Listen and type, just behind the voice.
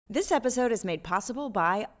This episode is made possible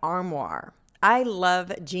by Armoire. I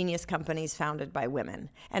love genius companies founded by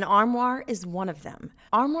women, and Armoire is one of them.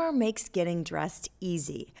 Armoire makes getting dressed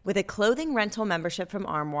easy. With a clothing rental membership from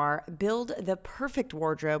Armoire, build the perfect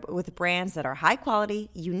wardrobe with brands that are high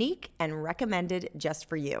quality, unique, and recommended just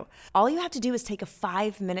for you. All you have to do is take a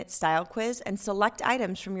 5-minute style quiz and select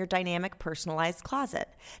items from your dynamic personalized closet.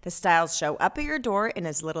 The styles show up at your door in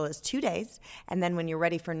as little as 2 days, and then when you're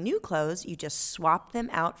ready for new clothes, you just swap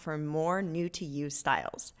them out for more new-to-you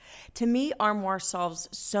styles. To me, Armoire solves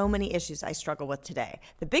so many issues I struggle with today,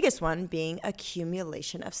 the biggest one being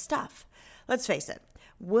accumulation of stuff. Let's face it,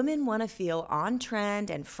 women want to feel on trend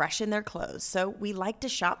and fresh in their clothes, so we like to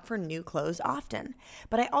shop for new clothes often.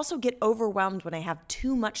 But I also get overwhelmed when I have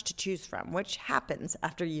too much to choose from, which happens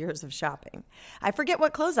after years of shopping. I forget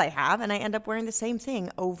what clothes I have, and I end up wearing the same thing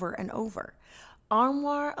over and over.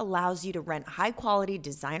 Armoire allows you to rent high-quality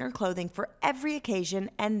designer clothing for every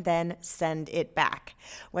occasion and then send it back.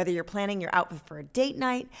 Whether you're planning your outfit for a date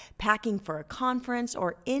night, packing for a conference,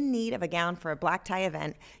 or in need of a gown for a black tie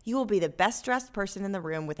event, you will be the best-dressed person in the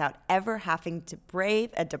room without ever having to brave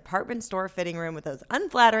a department store fitting room with those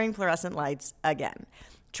unflattering fluorescent lights again.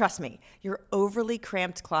 Trust me, your overly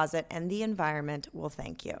cramped closet and the environment will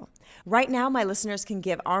thank you. Right now, my listeners can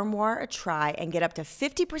give Armoire a try and get up to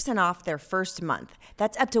 50% off their first month.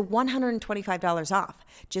 That's up to $125 off.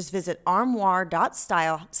 Just visit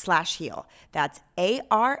armoire.style/heal. That's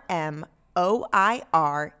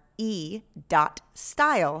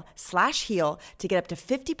ARMOIRE.style/heal to get up to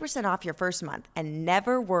 50% off your first month and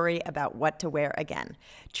never worry about what to wear again.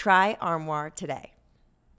 Try Armoire today.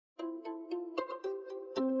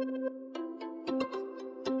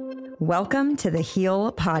 Welcome to the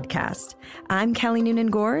Heal Podcast. I'm Kelly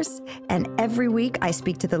Noonan-Gores, and every week I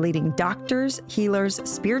speak to the leading doctors, healers,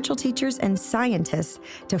 spiritual teachers, and scientists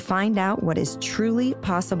to find out what is truly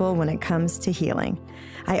possible when it comes to healing.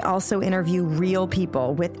 I also interview real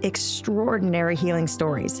people with extraordinary healing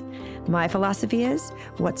stories. My philosophy is,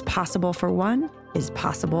 what's possible for one is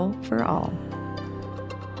possible for all.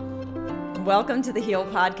 Welcome to the Heal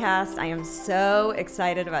Podcast. I am so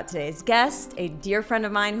excited about today's guest, a dear friend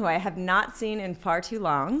of mine who I have not seen in far too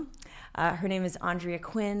long. Her name is Andrea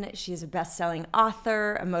Quinn. She is a best-selling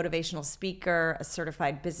author, a motivational speaker, a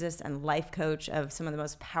certified business and life coach of some of the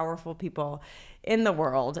most powerful people in the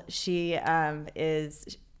world. She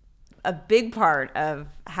is a big part of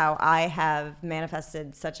how I have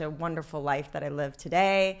manifested such a wonderful life that I live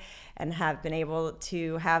today and have been able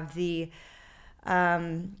to have the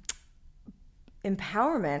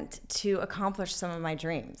empowerment to accomplish some of my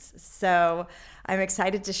dreams. So I'm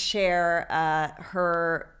excited to share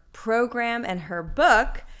her program and her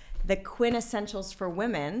book, The Quinn Essentials for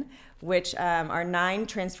Women, which are 9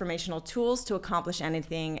 transformational tools to accomplish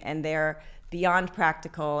anything, and they're beyond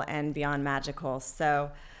practical and beyond magical. So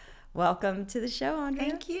welcome to the show, Andrea.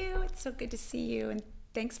 Thank you. It's so good to see you, and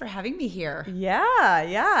thanks for having me here.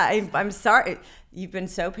 Yeah. I'm sorry. You've been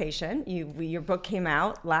so patient. Your book came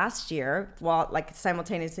out last year while,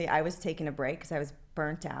 simultaneously, I was taking a break because I was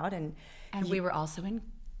burnt out. And we were also in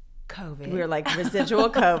COVID. We were like residual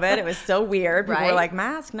COVID. It was still weird. People Right? were like,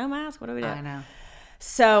 mask, no mask. What do we do? I know.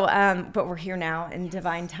 So, but we're here now in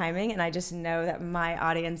divine timing. And I just know that my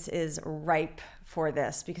audience is ripe for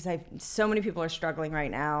this because so many people are struggling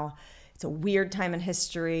right now. It's a weird time in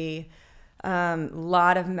history.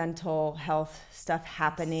 Lot of mental health stuff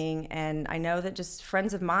happening, and I know that just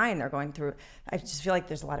friends of mine are going through. I just feel like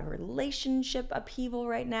there's a lot of relationship upheaval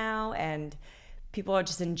right now, and people are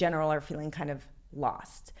just in general are feeling kind of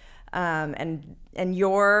lost. And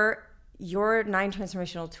your 9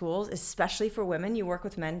 transformational tools, especially for women, you work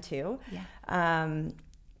with men too, can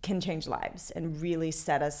change lives and really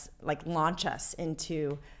set us, launch us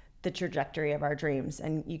into the trajectory of our dreams.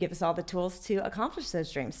 And you give us all the tools to accomplish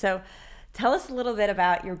those dreams. So tell us a little bit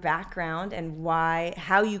about your background and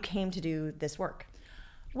how you came to do this work.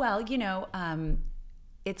 Well,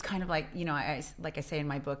 it's kind of like, I say in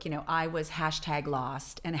my book, I was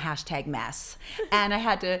 #lost and #mess. And I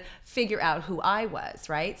had to figure out who I was,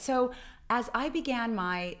 right? So as I began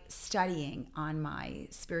my studying on my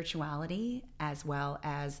spirituality, as well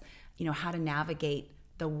as, how to navigate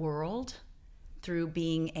the world through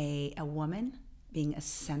being a woman, being a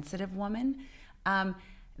sensitive woman,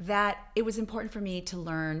 that it was important for me to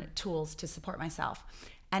learn tools to support myself.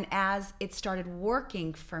 And as it started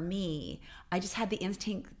working for me, I just had the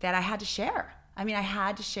instinct that I had to share. I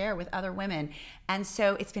had to share with other women. And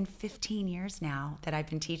so it's been 15 years now that I've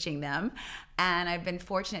been teaching them. And I've been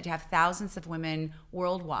fortunate to have thousands of women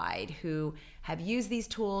worldwide who have used these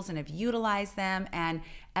tools and have utilized them. And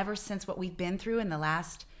ever since what we've been through in the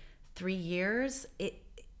last 3 years,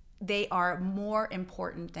 they are more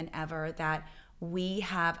important than ever, that we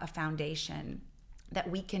have a foundation that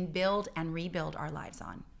we can build and rebuild our lives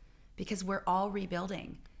on, because we're all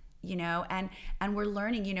rebuilding, and we're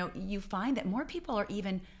learning. You find that more people are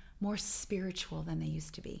even more spiritual than they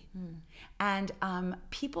used to be. And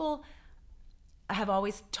people have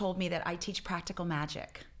always told me that I teach practical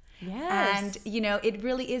magic. Yes. And it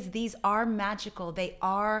really is, these are magical, they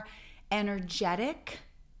are energetic,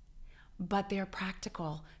 but they're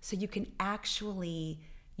practical, so you can actually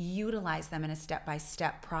utilize them in a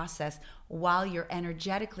step-by-step process while you're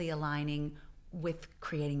energetically aligning with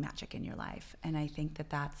creating magic in your life. And I think that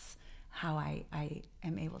that's how I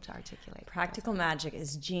am able to articulate. Practical magic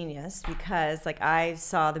is genius, because like I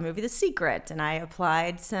saw the movie The Secret, and I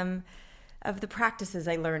applied some of the practices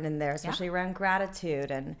I learned in there, especially around gratitude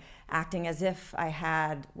and acting as if I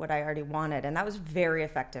had what I already wanted. And that was very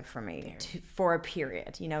effective for me for a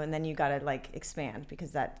period, and then you got to like expand,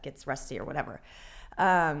 because that gets rusty or whatever.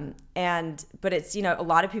 But it's, a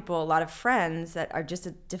lot of people, a lot of friends that are just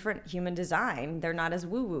a different human design. They're not as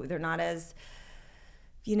woo-woo. They're not as,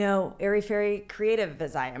 airy-fairy creative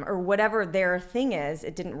as I am, or whatever their thing is.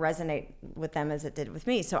 It didn't resonate with them as it did with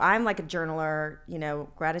me. So I'm like a journaler,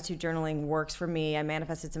 gratitude journaling works for me. I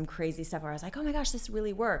manifested some crazy stuff where I was like, oh my gosh, this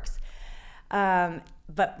really works.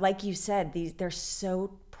 But like you said, they're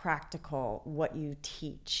so practical, what you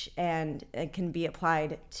teach, and it can be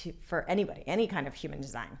applied for anybody, any kind of human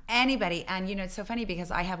design. Anybody. And it's so funny,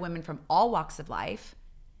 because I have women from all walks of life,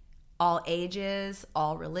 all ages,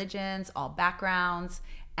 all religions, all backgrounds,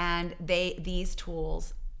 and these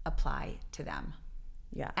tools apply to them.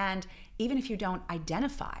 Yeah. And even if you don't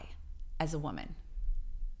identify as a woman,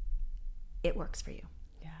 it works for you.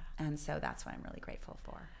 Yeah. And so that's what I'm really grateful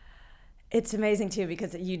for. It's amazing too,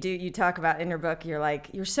 because you talk about in your book,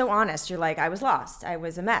 you're so honest. You're like, I was lost. I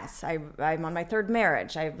was a mess. I'm on my third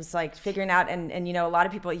marriage. I was like figuring out, and a lot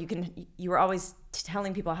of people, you were always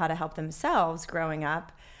telling people how to help themselves growing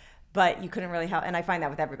up, but you couldn't really help. And I find that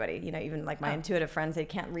with everybody, even like my intuitive friends, they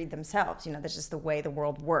can't read themselves. That's just the way the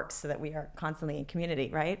world works, so that we are constantly in community,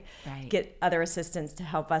 right? Right. Get other assistants to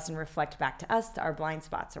help us and reflect back to us, to our blind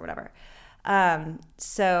spots or whatever.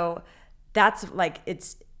 So that's like,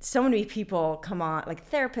 it's, so many people come on, like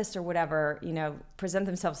therapists or whatever, present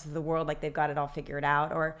themselves to the world like they've got it all figured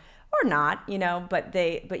out, or not,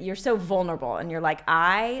 but you're so vulnerable, and you're like,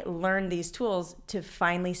 I learned these tools to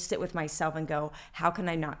finally sit with myself and go, how can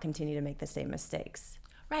I not continue to make the same mistakes?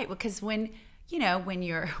 Right, because when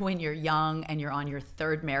you're young and you're on your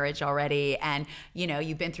third marriage already, and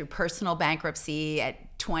you've been through personal bankruptcy at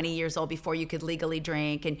 20 years old before you could legally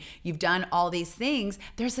drink, and you've done all these things,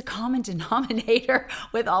 there's a common denominator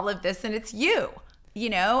with all of this, and it's you,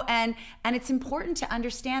 and it's important to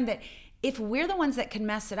understand that if we're the ones that can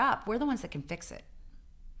mess it up, we're the ones that can fix it.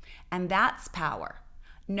 And that's power,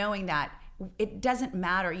 knowing that it doesn't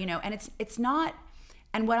matter, and it's not,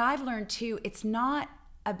 and what I've learned too, it's not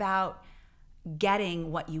about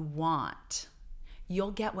getting what you want.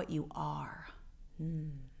 You'll get what you are.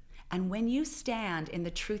 And when you stand in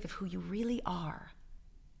the truth of who you really are,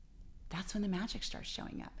 that's when the magic starts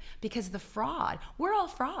showing up. Because the fraud, we're all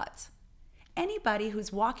frauds. Anybody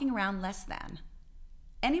who's walking around less than,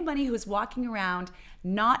 anybody who's walking around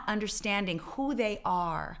not understanding who they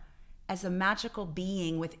are as a magical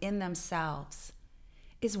being within themselves,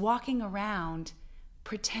 is walking around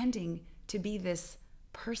pretending to be this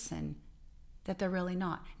person that they're really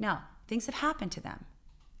not. Now, things have happened to them.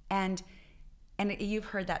 And you've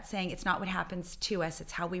heard that saying, it's not what happens to us,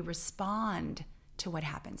 it's how we respond to what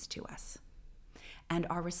happens to us. And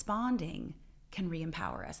our responding can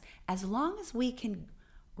re-empower us. As long as we can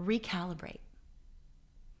recalibrate,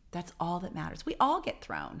 that's all that matters. We all get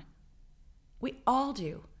thrown. We all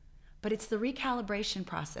do. But it's the recalibration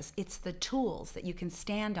process. It's the tools that you can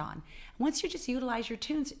stand on. Once you just utilize your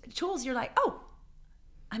tools, you're like, oh,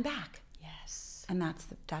 I'm back. Yes. And that's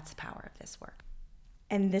the power of this work.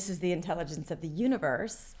 And this is the intelligence of the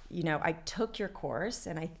universe. I took your course,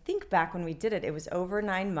 and I think back when we did it, it was over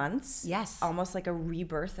 9 months. Yes. Almost like a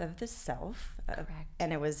rebirth of the self. Correct.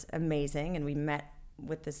 And it was amazing. And we met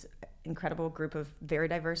with this incredible group of very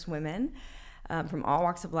diverse women from all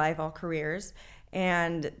walks of life, all careers.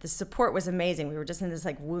 And the support was amazing. We were just in this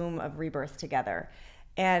like womb of rebirth together.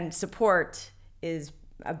 And support is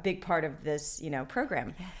a big part of this,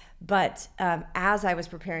 program. Yes. But as I was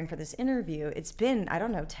preparing for this interview, it's been,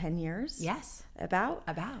 10 years? Yes. About.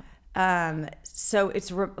 So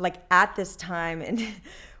it's like at this time and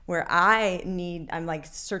where I'm like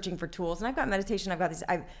searching for tools, and I've got meditation, I've got these,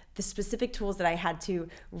 the specific tools that I had to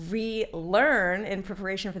relearn in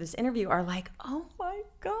preparation for this interview are like, oh my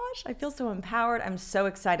gosh, I feel so empowered. I'm so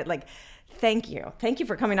excited. Like, thank you. Thank you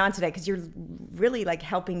for coming on today, because you're really like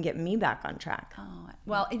helping get me back on track. Oh,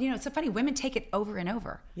 well, it's so funny. Women take it over and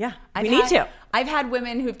over. Yeah, we need to. I've had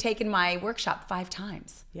women who've taken my workshop 5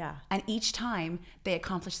 times. Yeah. And each time they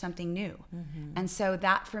accomplish something new. And so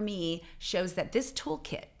that for me shows that this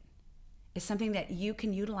toolkit is something that you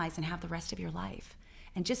can utilize and have the rest of your life.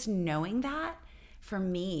 And just knowing that, for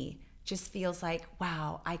me, just feels like,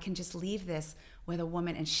 wow, I can just leave this with a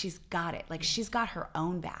woman and she's got it. Like, she's got her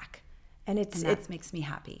own back. And that makes me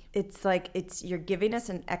happy. It's like, you're giving us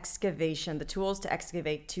an excavation, the tools to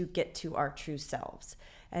excavate to get to our true selves.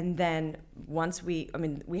 And then once we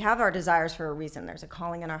have our desires for a reason. There's a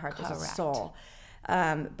calling in our heart. Correct. There's a soul.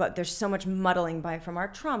 But there's so much muddling from our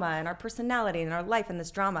trauma and our personality and our life and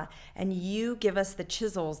this drama. And you give us the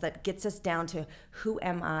chisels that gets us down to, who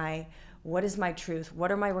am I? What is my truth?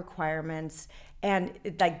 What are my requirements? And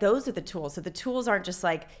like, those are the tools. So the tools aren't just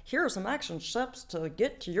like, here are some action steps to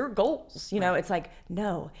get to your goals. Right. It's like,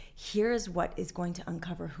 no, here's what is going to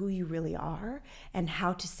uncover who you really are, and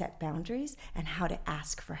how to set boundaries, and how to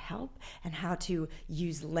ask for help, and how to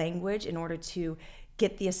use language in order to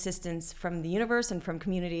get the assistance from the universe and from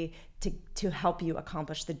community to help you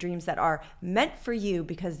accomplish the dreams that are meant for you,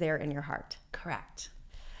 because they're in your heart. Correct.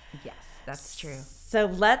 Yes, that's true. So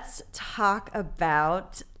let's talk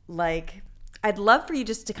about, like, I'd love for you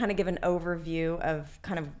just to kind of give an overview of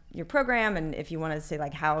kind of your program, and if you want to say,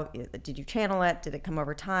 like, how did you channel it? Did it come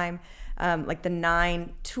over time? Like the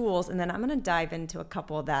 9 tools, and then I'm going to dive into a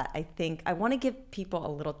couple that I think I want to give people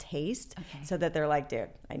a little taste, so that they're like, dude,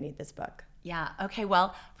 I need this book. Yeah. Okay.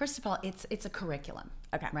 Well, first of all, it's a curriculum.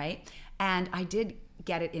 Okay. Right. And I did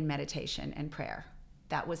get it in meditation and prayer.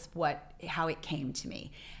 That was how it came to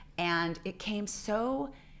me. And it came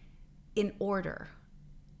so in order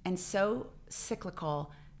and so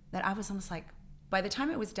cyclical that I was almost like, by the time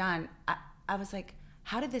it was done, I was like,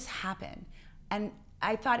 how did this happen? And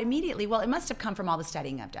I thought immediately, well, it must have come from all the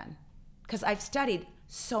studying I've done, because I've studied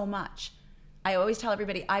so much. I always tell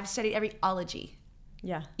everybody I've studied every ology.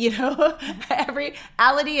 Yeah. Every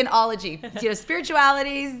ality and ology,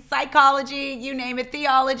 spirituality, psychology, you name it,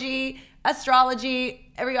 theology,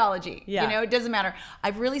 astrology, every ology. Yeah. It doesn't matter.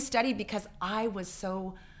 I've really studied because I was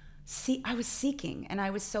seeking and I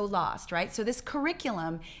was so lost, right? So this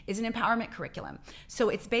curriculum is an empowerment curriculum. So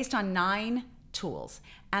it's based on 9 tools.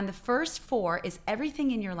 And the first 4 is everything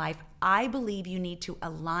in your life I believe you need to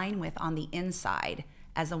align with on the inside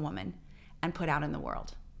as a woman and put out in the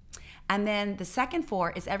world. And then the second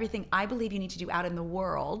 4 is everything I believe you need to do out in the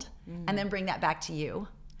world, and then bring that back to you.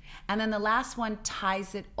 And then the last one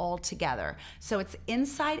ties it all together. So it's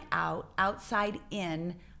inside out, outside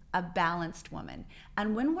in, a balanced woman.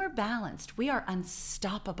 And when we're balanced, we are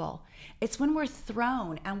unstoppable. It's when we're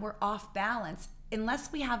thrown and we're off balance,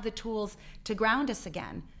 unless we have the tools to ground us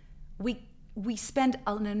again, we spend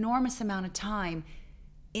an enormous amount of time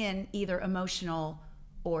in either emotional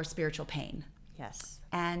or spiritual pain. Yes.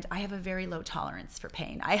 And I have a very low tolerance for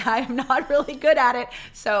pain. I'm not really good at it.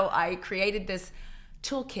 So I created this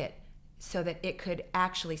toolkit so that it could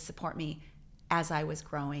actually support me as I was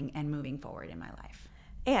growing and moving forward in my life.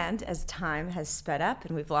 And as time has sped up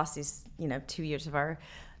and we've lost these, 2 years of our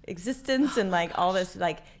existence and like all this,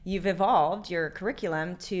 like, you've evolved your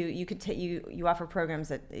curriculum to, you offer programs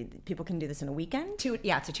that people can do this in a weekend?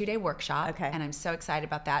 It's a 2-day workshop. Okay. And I'm so excited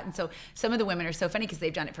about that. And so some of the women are so funny because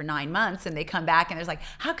they've done it for 9 months and they come back and there's like,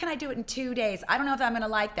 how can I do it in 2 days? I don't know if I'm going to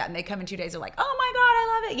like that. And they come in 2 days, they're like, oh my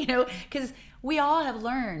God, I love it. Because we all have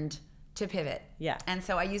learned to pivot. Yeah. And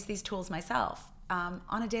so I use these tools myself on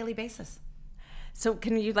a daily basis. So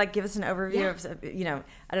can you give us an overview of,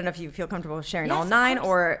 I don't know if you feel comfortable sharing all 9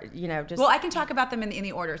 or, just. Well, I can talk about them in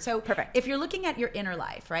the order. So perfect. If you're looking at your inner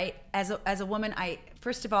life, right, as a woman,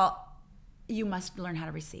 first of all, you must learn how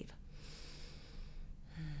to receive.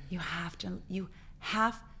 You have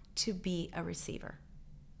to be a receiver.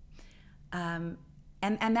 And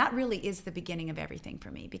that really is the beginning of everything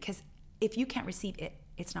for me, because if you can't receive it,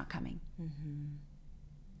 it's not coming. Mm-hmm.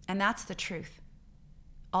 And that's the truth.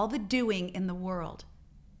 All the doing in the world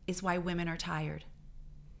is why women are tired.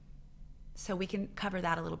 So we can cover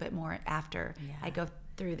that a little bit more after I go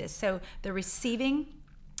through this. So the receiving,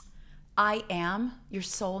 I am your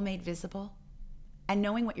soul made visible, and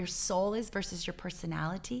knowing what your soul is versus your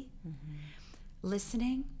personality. Mm-hmm.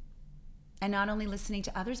 Listening, and not only listening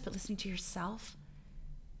to others, but listening to yourself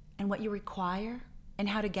and what you require and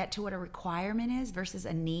how to get to what a requirement is versus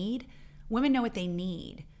a need. Women know what they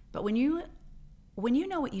need, but when you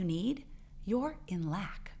know what you need, you're in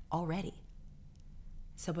lack already.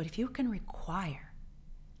 So, but if you can require,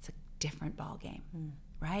 it's a different ballgame,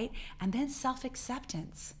 right? And then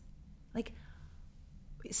self-acceptance. Like,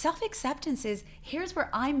 self-acceptance is, here's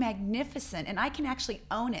where I'm magnificent and I can actually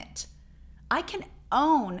own it. I can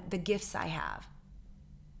own the gifts I have.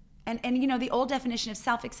 And you know, the old definition of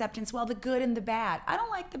self-acceptance, well, the good and the bad. I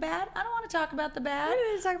don't like the bad. I don't want to talk about the bad. We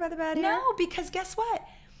don't need to talk about the bad here. No, because guess what?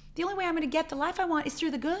 The only way I'm going to get the life I want is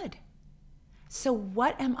through the good. So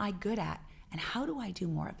what am I good at? And how do I do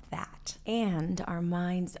more of that? And our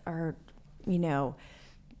minds are, you know,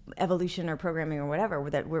 evolution or programming or whatever,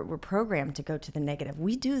 that we're programmed to go to the negative.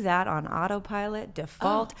 We do that on autopilot,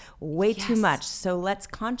 default, way too much. So let's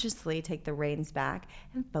consciously take the reins back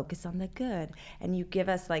and focus on the good. And you give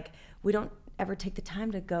us, like, we don't ever take the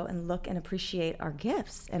time to go and look and appreciate our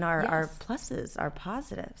gifts and our pluses, our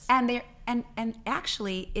positives. And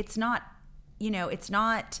actually, it's not, you know, it's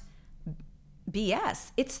not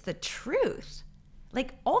BS. It's the truth.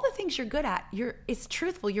 Like, all the things you're good at, it's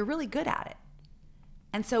truthful. You're really good at it.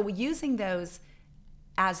 And so using those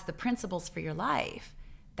as the principles for your life,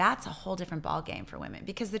 that's a whole different ballgame for women.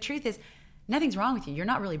 Because the truth is, nothing's wrong with you. You're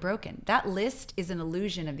not really broken. That list is an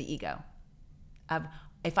illusion of the ego. Of,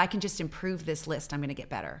 if I can just improve this list, I'm going to get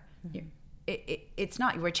better. Mm-hmm. It's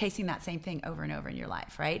not. We're chasing that same thing over and over in your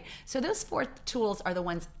life, right? So those 4 tools are the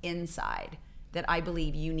ones inside that I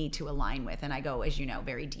believe you need to align with. And I go, as you know,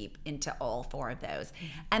 very deep into all 4 of those.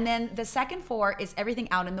 Mm-hmm. And then the second 4 is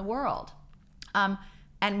everything out in the world.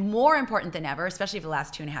 And more important than ever, especially for the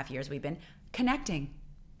last 2.5 years, we've been connecting,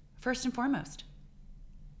 first and foremost.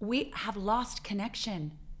 We have lost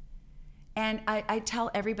connection. And I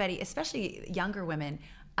tell everybody, especially younger women,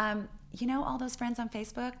 you know, all those friends on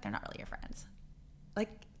Facebook, they're not really your friends.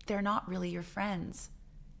 Like, they're not really your friends.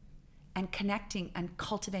 And connecting and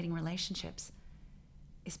cultivating relationships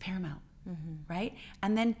is paramount, right?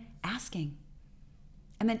 And then asking.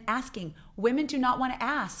 Women do not want to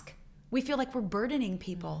ask. We feel like we're burdening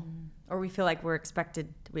people. Or we feel like we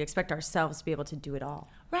expect ourselves to be able to do it all.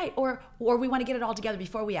 Right, or we want to get it all together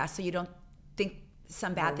before we ask, so you don't think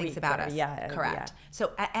some bad things about us. Yeah, correct. Yeah.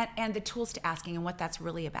 So, and the tools to asking and what that's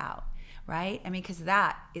really about, right? I mean, because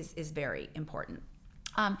that is very important.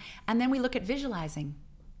 And then we look at visualizing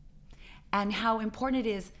and how important it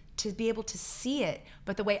is to be able to see it.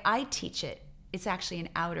 But the way I teach it, it's actually an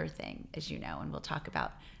outer thing, as you know, and we'll talk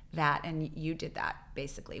about that. And you did that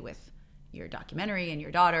basically with your documentary and your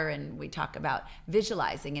daughter, and we talk about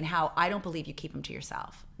visualizing and how I don't believe you keep them to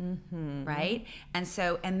yourself, right? And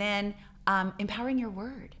so, and then empowering your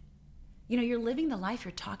word. You know, you're living the life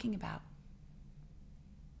you're talking about.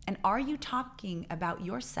 And are you talking about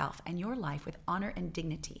yourself and your life with honor and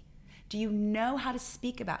dignity? Do you know how to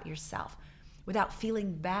speak about yourself without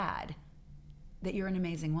feeling bad that you're an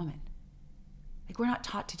amazing woman? Like, we're not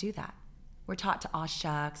taught to do that. We're taught to, aw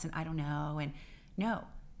shucks, and I don't know, and no.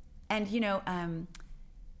 And, you know,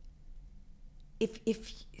 if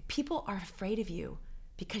people are afraid of you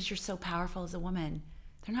because you're so powerful as a woman,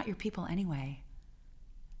 they're not your people anyway.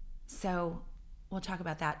 So we'll talk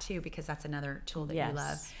about that too, because that's another tool that you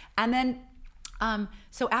love. And then,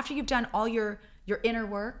 so after you've done all your inner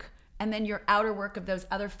work and then your outer work of those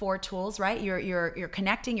other 4 tools, right? You're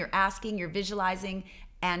connecting, you're asking, you're visualizing,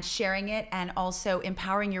 and sharing it, and also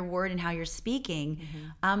empowering your word and how you're speaking.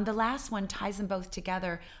 The last one ties them both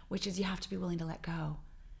together, which is you have to be willing to let go.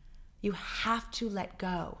 You have to let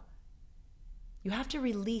go. You have to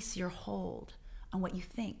release your hold on what you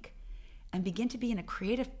think and begin to be in a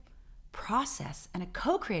creative process and a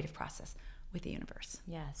co-creative process with the universe.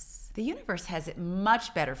 Yes. The universe has it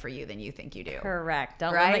much better for you than you think you do. Correct.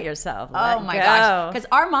 Don't limit yourself. Oh my gosh. Because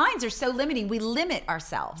our minds are so limiting. We limit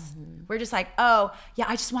ourselves. We're just like, oh, yeah,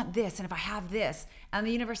 I just want this. And if I have this, and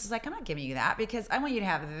the universe is like, I'm not giving you that because I want you to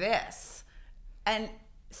have this. And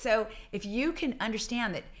so if you can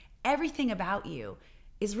understand that everything about you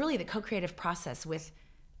is really the co-creative process with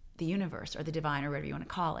the universe or the divine or whatever you want to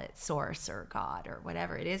call it, source or God or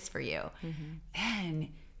whatever it is for you, then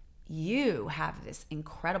you have this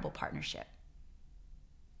incredible partnership.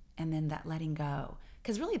 And then that letting go,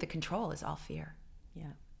 because really the control is all fear.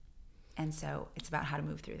 Yeah. And so it's about how to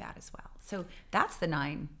move through that as well. So that's the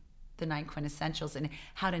nine quintessentials and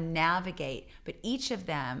how to navigate. But each of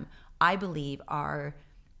them, I believe, are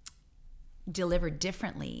delivered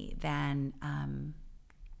differently than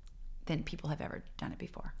people have ever done it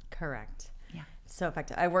before. Correct. Yeah. So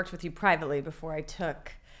effective. I worked with you privately before I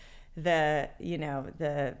took the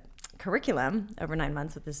curriculum over 9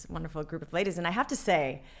 months with this wonderful group of ladies. And I have to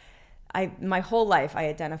say, my whole life I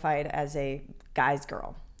identified as a guy's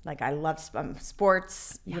girl. Like, I loved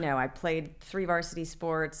sports. Yeah. I played 3 varsity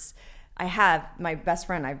sports. I have my best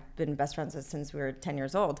friend. I've been best friends with since we were 10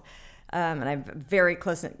 years old. And I have a very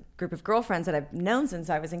close group of girlfriends that I've known since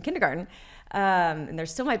I was in kindergarten. And they're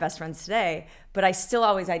still my best friends today. But I still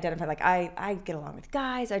always identify, like, I get along with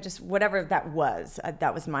guys. I just, whatever that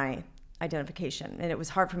was my identification. And it was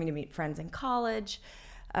hard for me to meet friends in college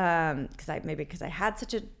because I had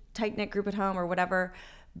such a tight-knit group at home or whatever.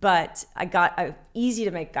 But I got easy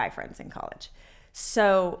to make guy friends in college.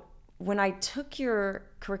 So when I took your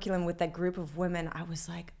curriculum with that group of women, I was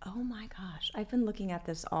like, oh my gosh, I've been looking at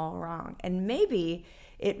this all wrong. And maybe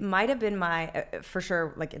it might have been my, for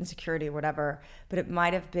sure, like insecurity or whatever, but it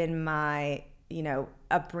might have been my,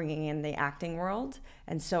 upbringing in the acting world.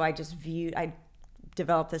 And so I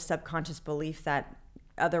developed this subconscious belief that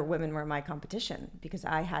other women were my competition because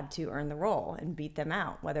I had to earn the role and beat them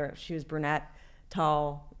out, whether she was brunette,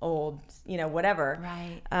 tall, old, whatever.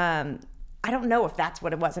 Right. I don't know if that's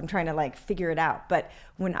what it was. I'm trying to figure it out. But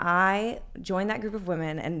when I joined that group of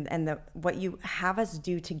women and what you have us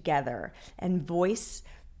do together and voice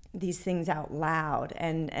these things out loud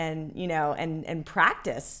and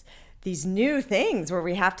practice these new things where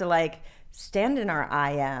we have to stand in our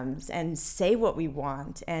I ams and say what we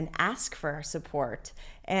want and ask for our support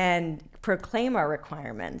and proclaim our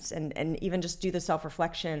requirements and even just do the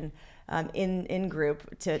self-reflection in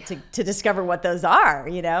group to discover what those are.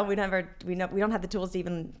 We don't have the tools to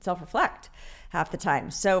even self-reflect half the time.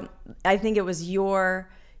 So I think it was you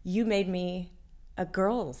made me a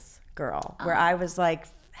girl's girl where I was like,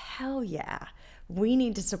 hell yeah, we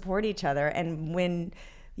need to support each other. And when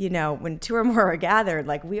two or more are gathered,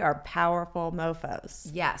 we are powerful mofos.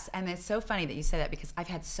 Yes. And it's so funny that you say that because I've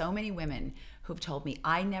had so many women who've told me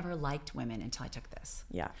I never liked women until I took this.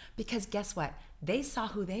 Yeah. Because guess what? They saw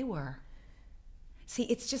who they were. See,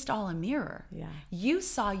 it's just all a mirror. Yeah. You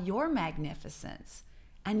saw your magnificence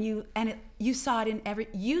and you saw it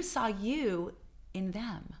you saw you in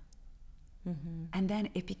them. Mm-hmm. And then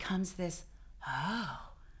it becomes this, oh.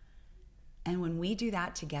 And when we do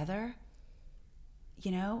that together,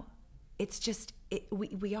 it's just,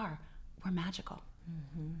 we're magical.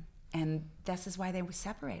 Mm-hmm. And this is why they would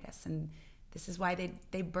separate us. And this is why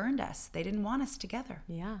they burned us. They didn't want us together.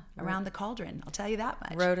 Yeah. Around the cauldron. I'll tell you that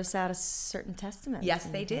much. Wrote us out a certain testament. Yes,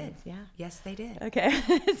 they did. Yeah. Yes, they did. Okay.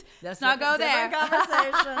 Let's not go there. Different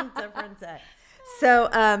conversation, different day. So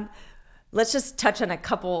let's just touch on a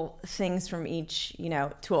couple things from each,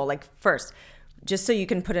 tool. First, just so you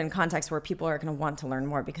can put it in context where people are going to want to learn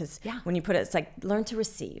more, because when you put it, it's learn to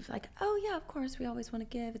receive. Oh yeah, of course, we always want to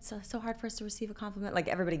give. It's so hard for us to receive a compliment.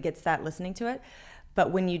 Everybody gets that listening to it.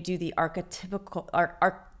 But when you do the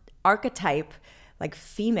archetype,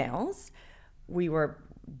 females, we were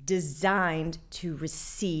designed to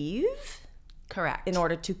receive. Correct. In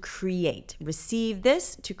order to create. Receive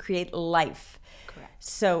this to create life. Correct.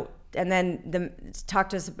 So, and then talk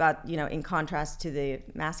to us about, in contrast to the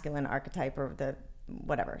masculine archetype or the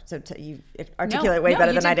whatever. So you articulate way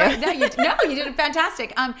better than I do. You did it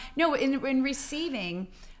fantastic. In receiving,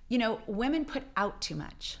 women put out too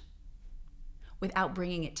much without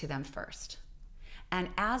bringing it to them first. And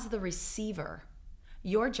as the receiver,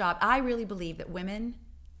 your job, I really believe that women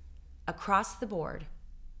across the board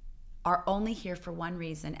are only here for one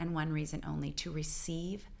reason and one reason only: to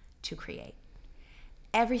receive, to create.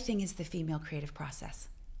 Everything is the female creative process.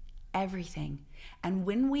 Everything. And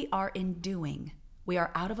when we are in doing, we are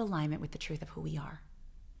out of alignment with the truth of who we are.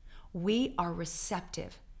 We are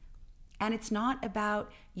receptive. And it's not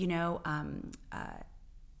about,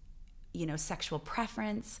 sexual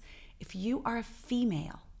preference. If you are a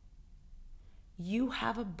female, you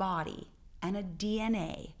have a body and a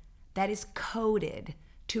DNA that is coded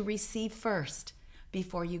to receive first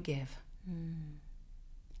before you give.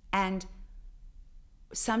 And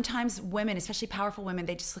sometimes women, especially powerful women,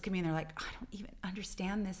 they just look at me and they're like, I don't even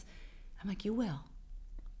understand this. I'm like, you will.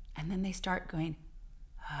 And then they start going,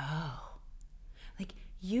 oh.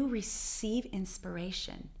 You receive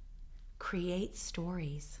inspiration, create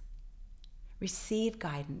stories, receive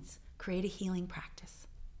guidance, create a healing practice.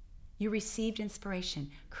 You received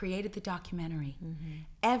inspiration, created the documentary. Mm-hmm.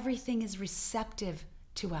 Everything is receptive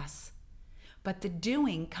to us. But the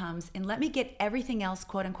doing comes in, let me get everything else,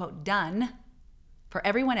 quote unquote, done for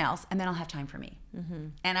everyone else, and then I'll have time for me. Mm-hmm.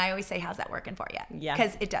 And I always say, how's that working for you? Yeah.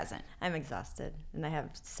 Because it doesn't. I'm exhausted, and I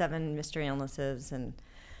have 7 mystery illnesses, and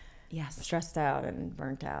stressed out and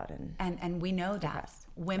burnt out. And we know depressed.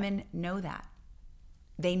 That. Women know that.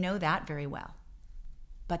 They know that very well.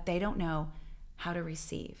 But they don't know how to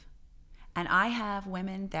receive. And I have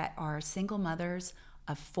women that are single mothers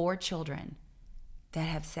of 4 children that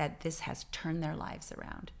have said this has turned their lives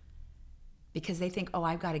around. Because they think, oh,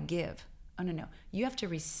 I've got to give. Oh, no. You have to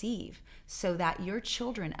receive so that your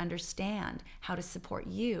children understand how to support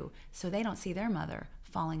you so they don't see their mother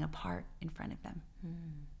falling apart in front of them.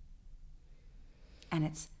 And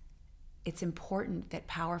it's important that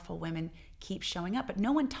powerful women keep showing up. But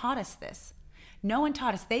no one taught us this. No one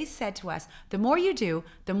taught us. They said to us, the more you do,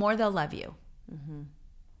 the more they'll love you.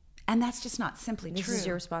 And that's just not simply true. This is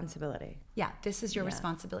your responsibility. Yeah, this is your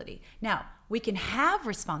responsibility. Now, we can have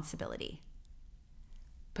responsibility,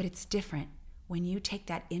 but it's different when you take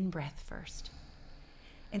that in-breath first.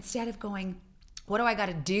 Instead of going, what do I got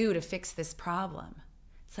to do to fix this problem?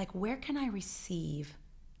 It's like, where can I receive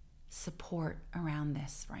support around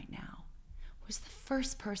this right now? Where's the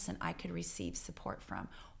first person I could receive support from?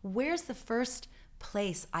 Where's the first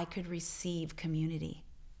place I could receive community?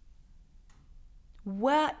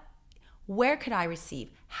 Where could I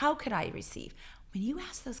receive? How could I receive? When you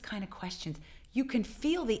ask those kind of questions, you can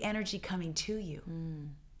feel the energy coming to you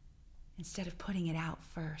instead of putting it out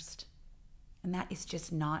first. And that is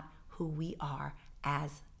just not who we are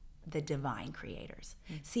as the divine creators.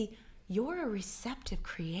 See, you're a receptive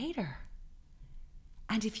creator.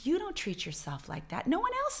 And if you don't treat yourself like that, no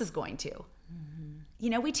one else is going to. You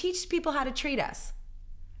know, we teach people how to treat us.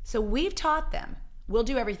 So we've taught them, we'll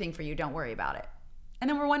do everything for you, don't worry about it. And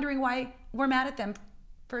then we're wondering why we're mad at them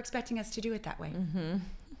for expecting us to do it that way.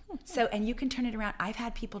 So, and you can turn it around. I've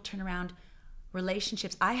had people turn around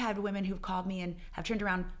relationships. I had women who've called me and have turned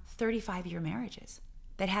around 35-year marriages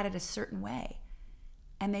that had it a certain way.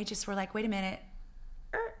 And they just were like, wait a minute,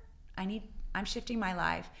 I'm shifting my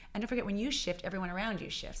life. And don't forget, when you shift, everyone around you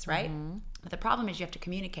shifts, right? But the problem is you have to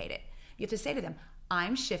communicate it. You have to say to them,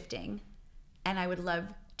 I'm shifting, and I would love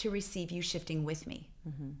to receive you shifting with me.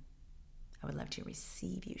 I would love to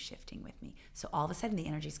receive you shifting with me. So all of a sudden, the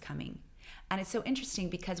energy's coming. And it's so interesting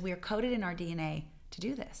because we are coded in our DNA to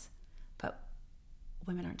do this, but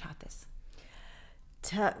women aren't taught this.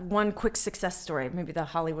 One quick success story, maybe the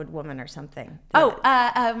Hollywood woman or something.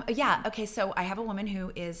 Yeah. Okay, so I have a woman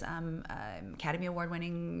who is Academy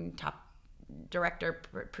Award-winning, top director,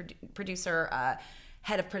 producer,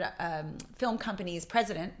 head of film companies,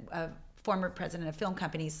 former president of film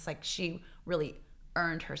companies. It's like she really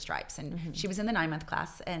earned her stripes, and she was in the 9-month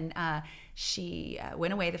class, and she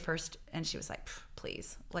went away the first, and she was like,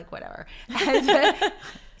 please, like whatever.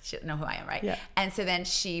 She didn't know who I am, right? Yeah. And so then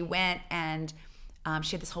she went and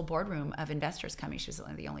she had this whole boardroom of investors coming. She was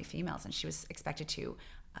one of the only females, and she was expected to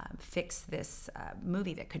fix this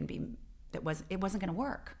movie it wasn't going to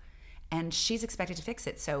work, and she's expected to fix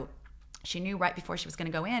it. So she knew right before she was going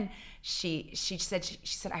to go in. She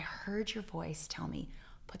said, I heard your voice tell me,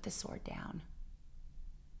 put the sword down.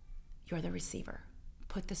 You're the receiver.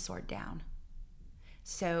 Put the sword down.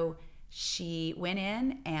 So she went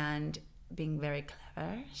in and, being very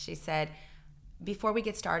clever, she said, before we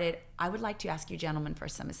get started, I would like to ask you gentlemen for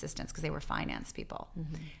some assistance, because they were finance people.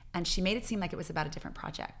 And she made it seem like it was about a different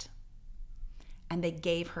project. And they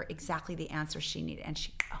gave her exactly the answer she needed. And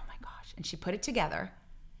she, oh my gosh. And she put it together.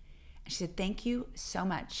 And she said, thank you so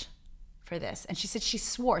much for this. And she said she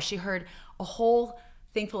swore. She heard a whole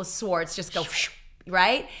thing full of swords just go,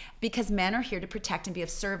 right? Because men are here to protect and be of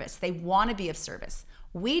service. They want to be of service.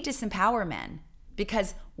 We disempower men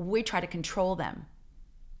because we try to control them.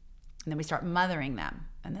 And then we start mothering them.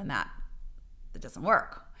 And then that doesn't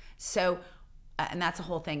work. So, and that's a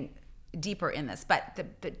whole thing deeper in this. But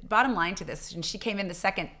the bottom line to this, and she came in the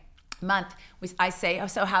second month, I say, oh,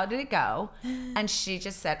 so how did it go? And she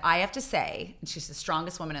just said, I have to say, and she's the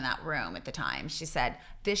strongest woman in that room at the time, she said,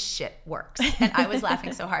 this shit works. And I was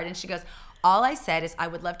laughing so hard. And she goes, all I said is I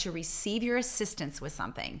would love to receive your assistance with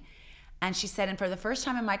something. And she said, and for the first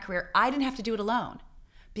time in my career, I didn't have to do it alone,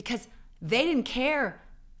 because they didn't care.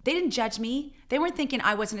 They didn't judge me. They weren't thinking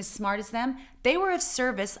I wasn't as smart as them. They were of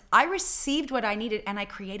service. I received what I needed, and I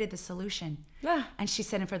created the solution. Yeah. And she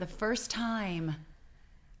said, and for the first time,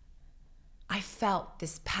 I felt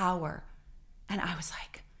this power. And I was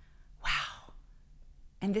like, wow.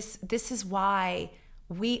 And this is why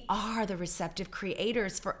we are the receptive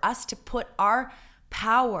creators, for us to put our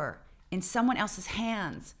power in someone else's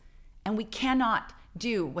hands. And we cannot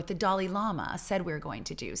do what the Dalai Lama said we were going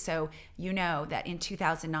to do. So you know that in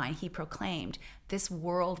 2009, he proclaimed, this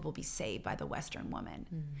world will be saved by the Western woman.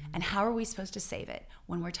 And how are we supposed to save it?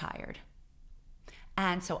 When we're tired.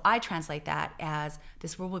 And so I translate that as,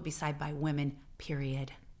 this world will be saved by women,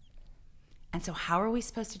 period. And so how are we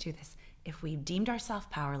supposed to do this? If we deemed ourselves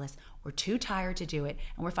powerless, we're too tired to do it,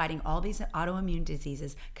 and we're fighting all these autoimmune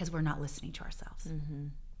diseases because we're not listening to ourselves.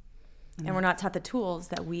 And we're not taught the tools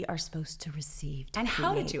that we are supposed to receive. And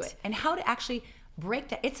how to do it, and how to actually break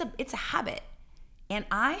that. It's a habit. And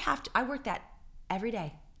I work that every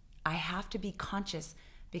day. I have to be conscious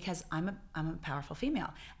because I'm a powerful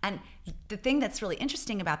female. And the thing that's really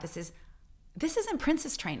interesting about this isn't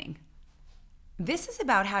princess training. This is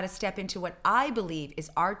about how to step into what I believe is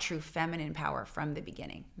our true feminine power from the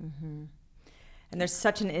beginning. Mm-hmm. And there's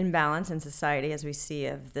such an imbalance in society, as we see,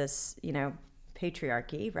 of this,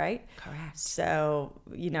 patriarchy, right? Correct. So,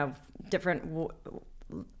 different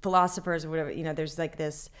philosophers or whatever, there's like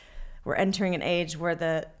this, we're entering an age where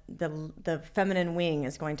the feminine wing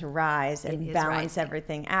is going to rise and balance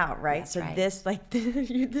everything out, right? That's so right. This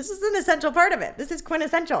this is an essential part of it. This is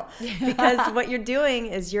quintessential because what you're doing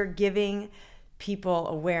is you're giving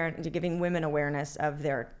people you're giving women awareness of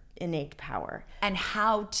their innate power and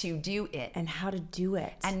how to do it, and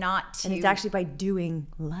not to, and it's actually by doing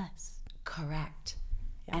less. Correct.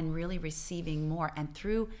 Yeah. And really receiving more, and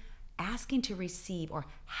through asking to receive, or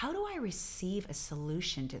how do I receive a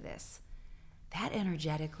solution to this? That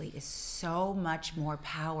energetically is so much more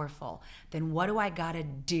powerful than what do I gotta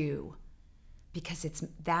do? Because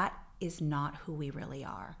that is not who we really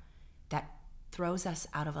are. That throws us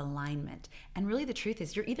out of alignment. And really the truth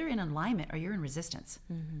is you're either in alignment or you're in resistance.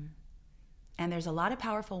 Mm-hmm. And there's a lot of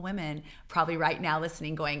powerful women probably right now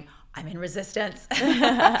listening going, I'm in resistance,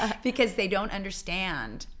 because they don't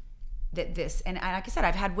understand that this, and like I said,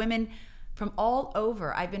 I've had women from all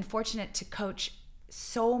over. I've been fortunate to coach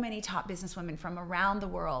so many top business women from around the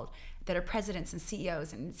world that are presidents and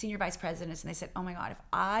CEOs and senior vice presidents, and they said, oh my God, if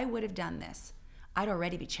I would have done this, I'd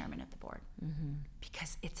already be chairman of the board. Mm-hmm.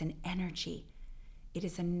 Because it's an energy. It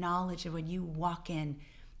is a knowledge of when you walk in,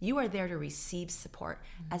 you are there to receive support.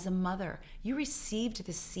 Mm-hmm. As a mother, you received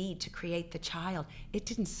the seed to create the child. It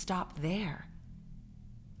didn't stop there.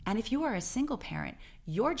 And if you are a single parent,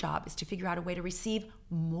 your job is to figure out a way to receive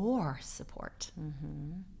more support,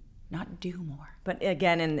 not do more. But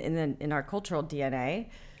again, in our cultural DNA,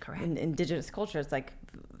 correct, in indigenous culture, it's like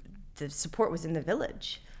the support was in the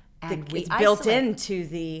village. And it's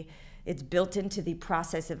built into the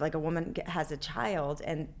process of, like, a woman has a child,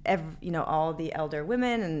 and all the elder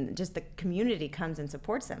women and just the community comes and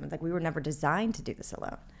supports them. It's like we were never designed to do this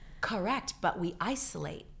alone. Correct, but we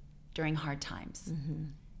isolate during hard times. Mm-hmm.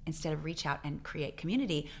 Instead of reach out and create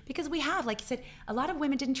community, because we have, like you said, a lot of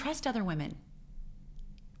women didn't trust other women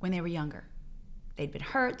when they were younger. They'd been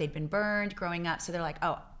hurt, they'd been burned growing up, so they're like,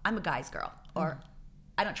 oh, I'm a guy's girl, or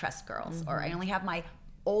I don't trust girls, or I only have my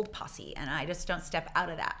old posse and I just don't step out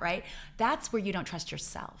of that, right? That's where you don't trust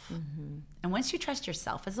yourself. Mm-hmm. And once you trust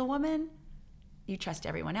yourself as a woman, you trust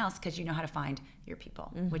everyone else because you know how to find your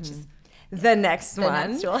people, which is the next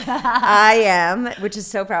one. I am, which is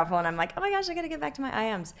so powerful. And I'm like, oh my gosh, I got to get back to my I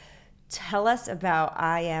ams. Tell us about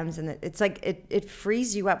I ams. And it's like, it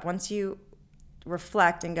frees you up once you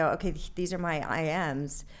reflect and go, okay, these are my I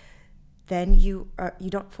ams. Then you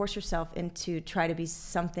don't force yourself into try to be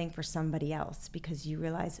something for somebody else, because you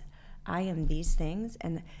realize I am these things.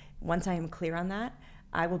 And once I am clear on that,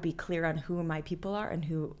 I will be clear on who my people are and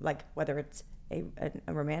who, like, whether it's a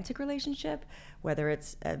romantic relationship, whether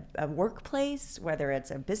it's a workplace, whether it's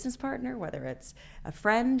a business partner, whether it's a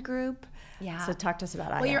friend group. Yeah. So talk to us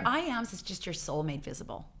about I am. Well, your I ams is just your soul made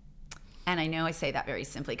visible. And I know I say that very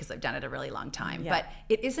simply because I've done it a really long time. Yeah. But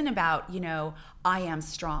it isn't about, I am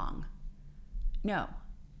strong. No.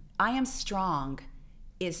 I am strong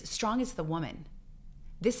is the woman.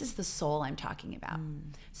 This is the soul I'm talking about.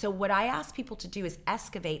 So what I ask people to do is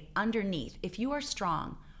excavate underneath. If you are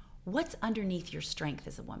strong, what's underneath your strength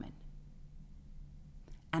as a woman?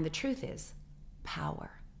 And the truth is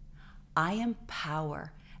power. I am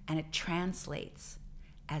power, and it translates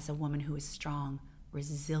as a woman who is strong,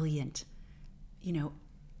 resilient,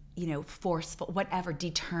 forceful, whatever,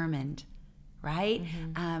 determined, right?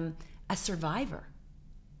 Mm-hmm. A survivor.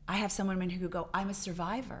 I have some women who go, I'm a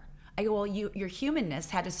survivor. I go, well, your humanness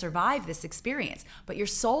had to survive this experience, but your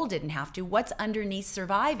soul didn't have to. What's underneath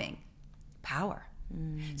surviving? Power.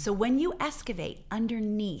 So when you excavate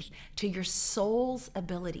underneath to your soul's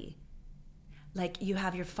ability, like you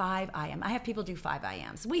have your 5 I am. I have people do 5 I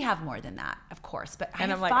ams. We have more than that, of course. But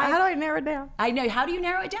I'm like, how do I narrow it down? I know. How do you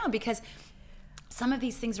narrow it down? Because some of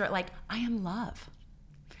these things are like, I am love.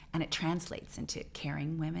 And it translates into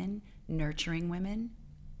caring women, nurturing women,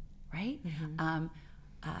 right? Mm-hmm.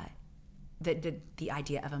 The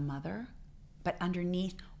idea of a mother, but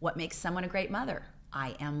underneath what makes someone a great mother.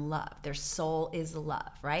 I am love. Their soul is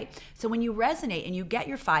love, right? So when you resonate and you get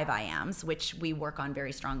your 5 I ams, which we work on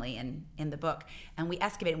very strongly in the book, and we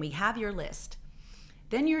excavate and we have your list,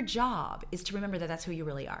 then your job is to remember that that's who you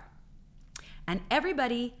really are. And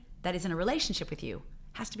everybody that is in a relationship with you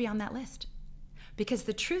has to be on that list. Because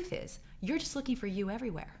the truth is, you're just looking for you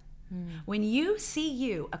everywhere. When you see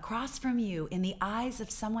you across from you in the eyes of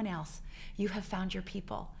someone else, you have found your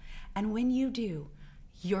people. And when you do,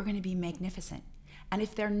 you're going to be magnificent. And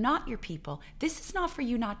if they're not your people, this is not for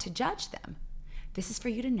you not to judge them. This is for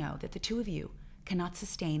you to know that the two of you cannot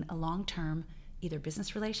sustain a long-term either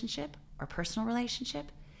business relationship or personal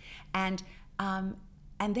relationship. And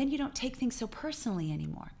then you don't take things so personally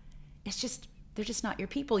anymore. It's just, they're just not your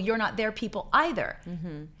people. You're not their people either.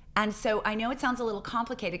 And so I know it sounds a little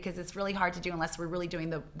complicated because it's really hard to do unless we're really doing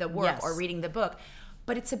the work or reading the book.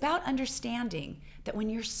 But it's about understanding that when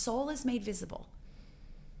your soul is made visible,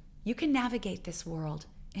 you can navigate this world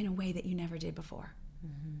in a way that you never did before.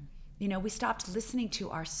 You know, we stopped listening to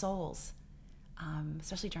our souls,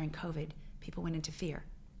 especially during COVID. People went into fear,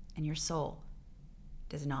 and your soul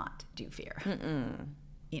does not do fear.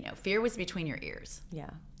 You know, fear was between your ears. Yeah.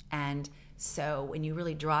 And so when you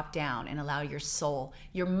really drop down and allow your soul,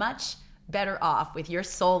 you're much better off with your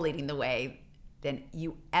soul leading the way than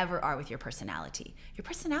you ever are with your personality. Your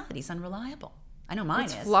personality is unreliable. I know mine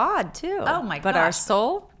is. It's flawed too. Oh my gosh. But our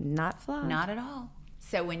soul, not flawed. Not at all.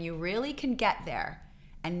 So when you really can get there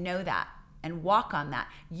and know that and walk on that,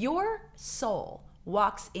 your soul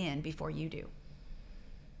walks in before you do.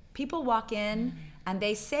 People walk in and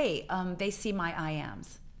they say, they see my I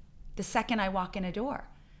ams the second I walk in a door,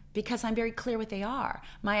 because I'm very clear what they are.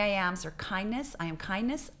 My I ams are kindness, I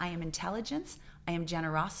am intelligence, I am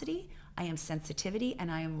generosity, I am sensitivity, and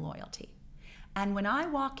I am loyalty. And when I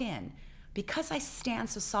walk in, because I stand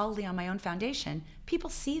so solidly on my own foundation, people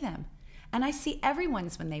see them. And I see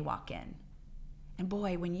everyone's when they walk in. And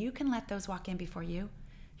boy, when you can let those walk in before you,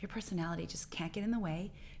 your personality just can't get in the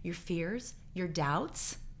way. Your fears, your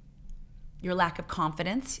doubts, your lack of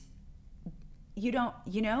confidence, you don't,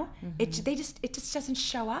 you know, it just doesn't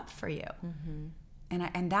show up for you.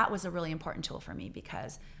 And that was a really important tool for me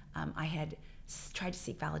because I had tried to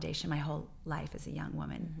seek validation my whole life as a young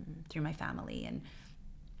woman through my family, and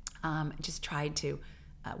just tried to,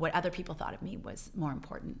 what other people thought of me was more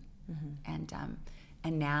important. And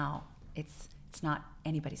now it's not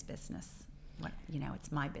anybody's business. What, you know, it's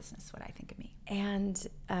my business, what I think of me.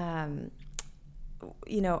 And,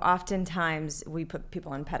 you know, oftentimes we put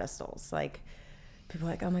people on pedestals. Like, people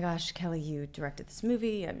are like, oh my gosh, Kelly, you directed this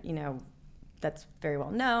movie, and, you know, that's very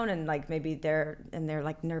well known, and like maybe they're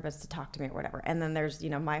like nervous to talk to me or whatever. And then there's, you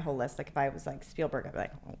know, my whole list. Like if I was like Spielberg, I'd be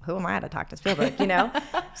like, well, who am I to talk to Spielberg, you know?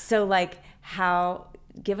 So like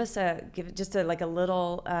give just a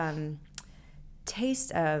little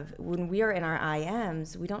taste of when we are in our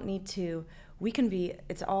IMs, we don't need to, we can be,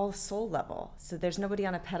 it's all soul level. So there's nobody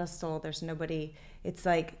on a pedestal. There's nobody, it's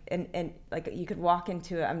like, and like you could walk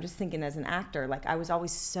into it. I'm just thinking as an actor, like I was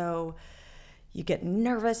always so, you get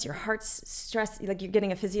nervous, your heart's stressed, like you're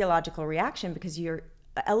getting a physiological reaction because you're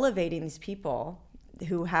elevating these people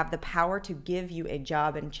who have the power to give you a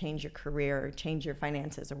job and change your career or change your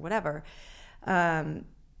finances or whatever. And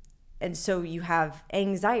so you have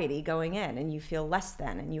anxiety going in and you feel less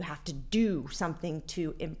than and you have to do something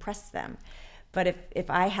to impress them. But if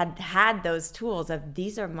I had those tools of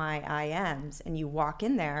these are my IMs and you walk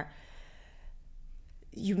in there,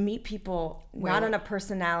 you meet people not on a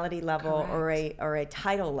personality level or a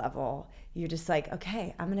title level. You're just like,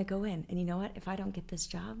 okay, I'm gonna go in, and you know what? If I don't get this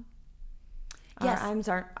job, our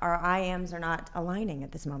IMs are not aligning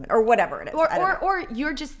at this moment, or whatever it is. Or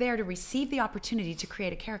you're just there to receive the opportunity to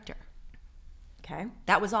create a character. Okay,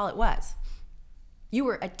 that was all it was. You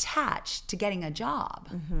were attached to getting a job,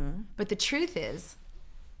 but the truth is,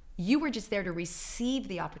 you were just there to receive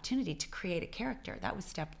the opportunity to create a character. That was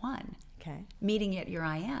step one. Okay. Meeting at your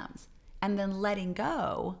IMs and then letting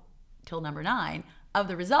go till number 9 of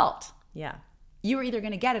the result. Yeah. You were either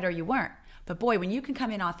going to get it or you weren't. But boy, when you can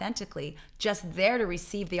come in authentically, just there to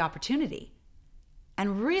receive the opportunity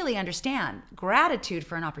and really understand gratitude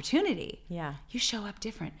for an opportunity, you show up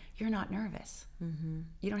different. You're not nervous.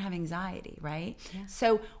 You don't have anxiety, right? Yeah.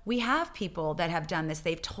 So we have people that have done this.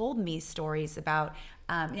 They've told me stories about,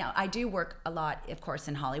 you know, I do work a lot, of course,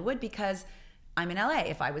 in Hollywood because I'm in LA.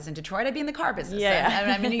 If I was in Detroit, I'd be in the car business.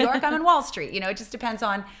 Yeah. I'm in New York, I'm in Wall Street. You know, it just depends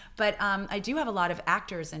on. But I do have a lot of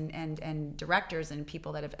actors and directors and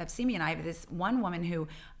people that have seen me. And I have this one woman who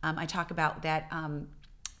I talk about that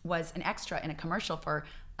was an extra in a commercial for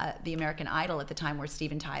the American Idol at the time, where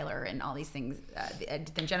Steven Tyler and all these things,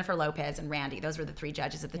 then Jennifer Lopez and Randy, those were the 3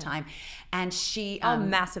 judges at the time. And she... all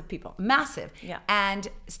massive people. Massive. Yeah. And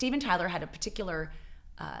Steven Tyler had a particular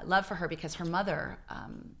love for her because her mother...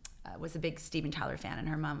 was a big Steven Tyler fan, and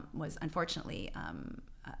her mom was unfortunately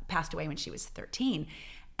passed away when she was 13.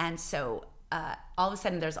 And so all of a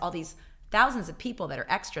sudden there's all these thousands of people that are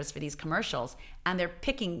extras for these commercials, and they're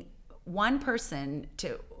picking one person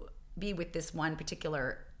to be with this one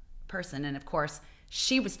particular person. And of course,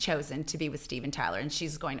 she was chosen to be with Steven Tyler. And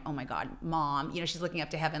she's going, oh my God, Mom, she's looking up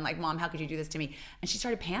to heaven like, Mom, how could you do this to me? And she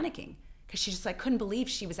started panicking because she just like couldn't believe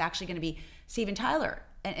she was actually going to be Steven Tyler.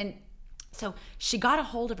 And so she got a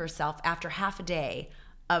hold of herself after half a day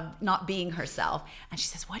of not being herself. And she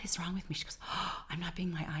says, what is wrong with me? She goes, oh, I'm not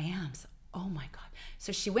being my I ams. Oh my God.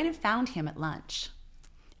 So she went and found him at lunch.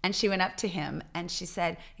 And she went up to him and she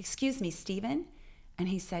said, excuse me, Steven? And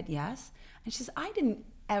he said, yes. And she says, I didn't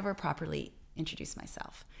ever properly introduce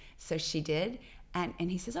myself. So she did. And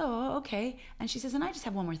he says, oh, okay. And she says, and I just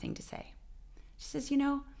have one more thing to say. She says,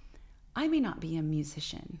 I may not be a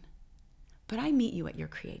musician, but I meet you at your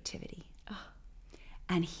creativity. Oh.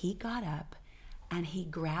 And he got up and he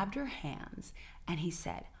grabbed her hands and he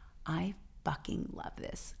said, I fucking love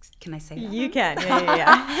this. Can I say that? You can.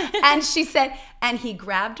 Yeah. And she said, and he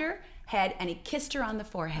grabbed her head and he kissed her on the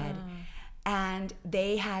forehead. And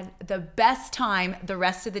they had the best time the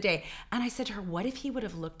rest of the day. And I said to her, what if he would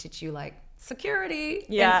have looked at you like, security?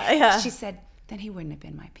 Yeah. She said, then he wouldn't have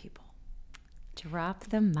been my people. Drop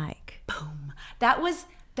the mic. Boom.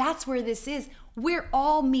 That's where this is. We're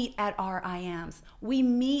all meet at our I ams. We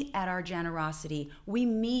meet at our generosity. We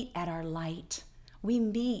meet at our light. We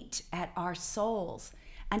meet at our souls.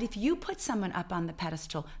 And if you put someone up on the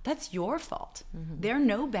pedestal, that's your fault. Mm-hmm. They're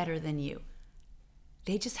no better than you.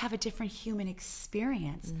 They just have a different human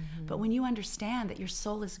experience. Mm-hmm. But when you understand that your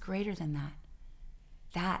soul is greater than that,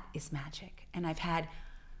 that is magic. And I've had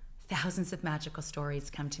thousands of magical stories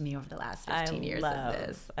come to me over the last 15 years of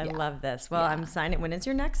this. I love this. Well, I'm signing. When is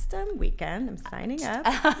your next weekend? I'm signing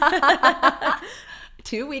up.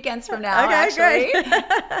 2 weekends from now, okay, actually.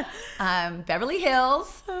 Great. Beverly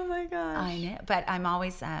Hills. Oh my gosh. I know, but I'm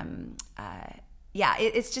always,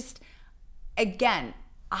 it's just, again,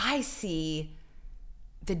 I see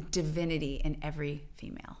the divinity in every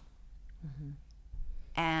female. Mm-hmm.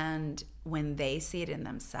 And when they see it in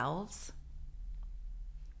themselves,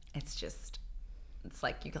 it's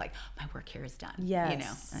like you're like, my work here is done.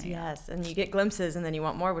 Yes, yes. And you get glimpses and then you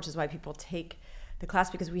want more, which is why people take the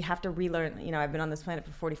class, because we have to relearn. I've been on this planet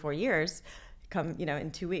for 44 years,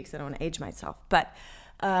 in 2 weeks. I don't want to age myself. But,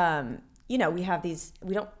 we have these,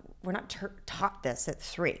 we're not taught this at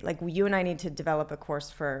 3. Like you and I need to develop a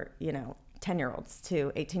course for, 10-year-olds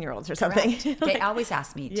to 18-year-olds or something. They always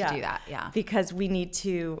ask me to do that. Yeah. Because we need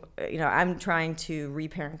to, I'm trying to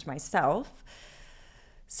reparent myself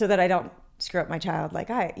so that I don't screw up my child. Like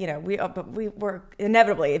we're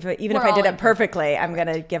inevitably, even if I did it perfectly, I'm going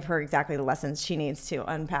to give her exactly the lessons she needs to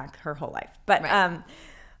unpack her whole life. But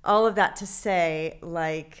all of that to say,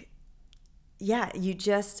 like, yeah, you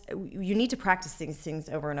need to practice these things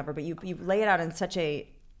over and over, but you lay it out in such a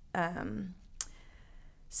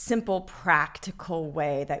simple, practical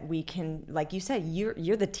way that we can, like you said,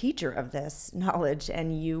 you're the teacher of this knowledge,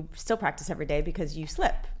 and you still practice every day because you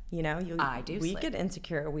slip. I do. We get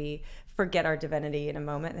insecure. We forget our divinity in a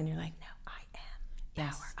moment, and then you're like, no, I am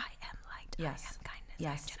power. I am light. Yes. I am kindness. Yes.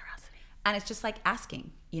 I am generosity. And it's just like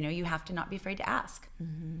asking. You have to not be afraid to ask.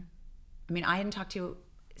 Mm-hmm. I mean, I hadn't talked to you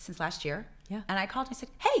since last year. Yeah. And I called and I said,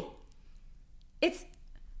 hey, it's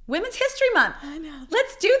Women's History Month. I know.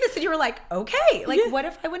 Let's do this. And you were like, okay. Like, what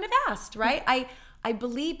if I wouldn't have asked, right? I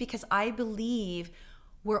believe, because I believe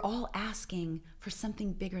we're all asking for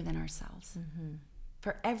something bigger than ourselves. Mm-hmm.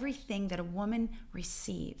 For everything that a woman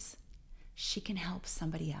receives, she can help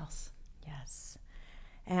somebody else. Yes.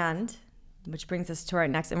 And which brings us to our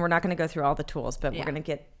next, and we're not going to go through all the tools, but we're going to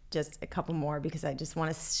get just a couple more, because I just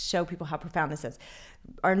want to show people how profound this is.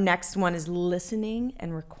 Our next one is listening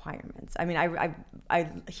and requirements. I mean, I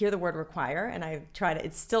hear the word require, and I try to,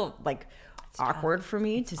 it's still like awkward for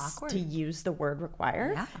me to use the word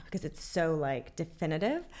require, because it's so like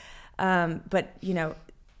definitive. But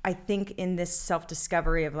I think in this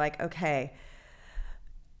self-discovery of like, okay,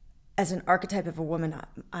 as an archetype of a woman,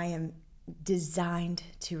 I am designed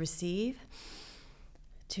to receive,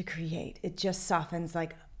 to create. It just softens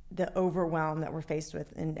like the overwhelm that we're faced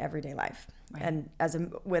with in everyday life. Right.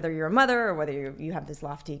 And whether you're a mother or whether you have this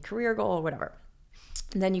lofty career goal or whatever.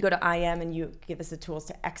 And then you go to I am, and you give us the tools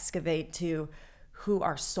to excavate to who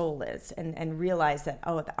our soul is, and realize that,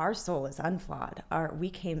 our soul is unflawed. We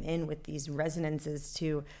came in with these resonances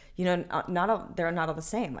to, they're not all the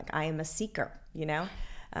same. Like, I am a seeker,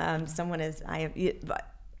 someone is,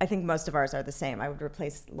 I think most of ours are the same. I would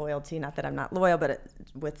replace loyalty, not that I'm not loyal, but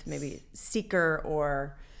with maybe seeker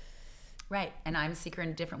or. Right. And I'm a seeker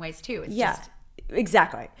in different ways too.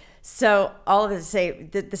 Exactly. So all of it to say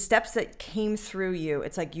the steps that came through you,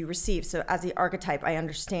 it's like you receive. So as the archetype, I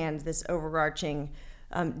understand this overarching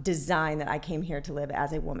design that I came here to live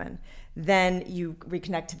as a woman. Then you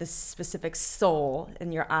reconnect to the specific soul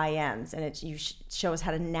in your I ams, and you show us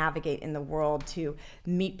how to navigate in the world to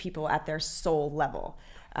meet people at their soul level.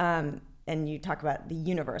 And you talk about the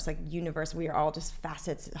universe, like universe, we are all just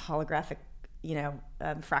facets, holographic,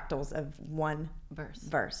 fractals of one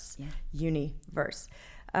verse, universe.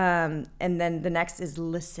 And then the next is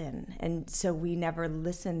listen. And so we never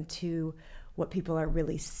listen to what people are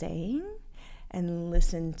really saying and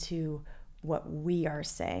listen to what we are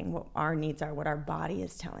saying, what our needs are, what our body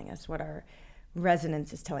is telling us, what our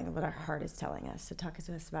resonance is telling us, what our heart is telling us. So talk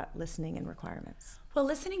to us about listening and requirements. Well,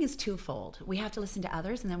 listening is twofold. We have to listen to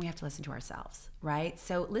others, and then we have to listen to ourselves, right?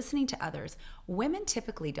 So listening to others, women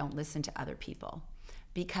typically don't listen to other people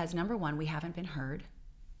because, number one, we haven't been heard.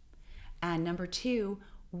 And number two,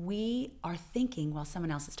 we are thinking while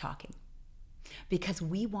someone else is talking because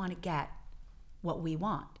we want to get what we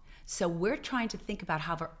want. So we're trying to think about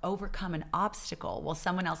how to overcome an obstacle while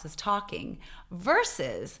someone else is talking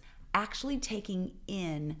versus actually taking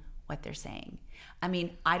in what they're saying. I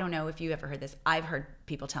mean, I don't know if you ever heard this. I've heard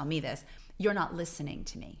people tell me this. You're not listening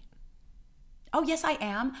to me. Oh, yes, I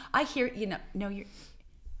am. I hear, no,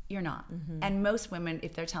 you're not. Mm-hmm. And most women,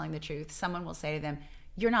 if they're telling the truth, someone will say to them,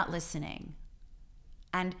 you're not listening.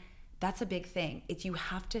 And that's a big thing. We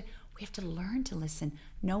have to learn to listen.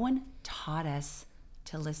 No one taught us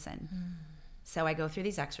to listen. So I go through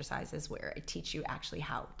these exercises where I teach you actually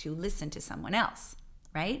how to listen to someone else,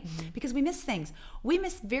 right? Mm-hmm. Because we miss things. We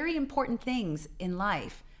miss very important things in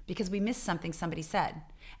life because we missed something somebody said.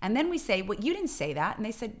 And then we say, well, you didn't say that. And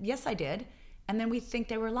they said, yes, I did. And then we think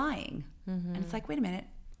they were lying. Mm-hmm. And it's like, wait a minute.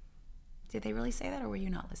 Did they really say that or were you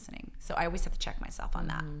not listening? So I always have to check myself on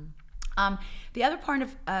that. Mm-hmm. The other part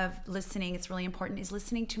of listening, it's really important, is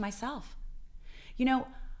listening to myself.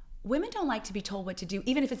 Women don't like to be told what to do,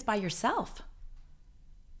 even if it's by yourself.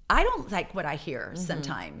 I don't like what I hear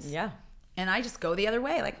sometimes. Yeah. And I just go the other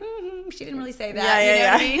way, like, she didn't really say that.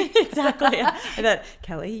 Yeah. What I mean? Exactly. Yeah. I thought,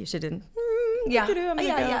 Kelly, you shouldn't. I'm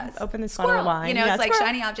gonna go open this bottle of wine. It's like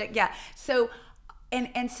shiny object. Yeah. So,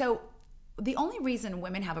 and so the only reason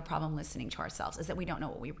women have a problem listening to ourselves is that we don't know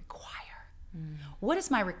what we require. What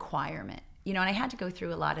is my requirement? And I had to go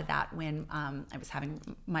through a lot of that when I was having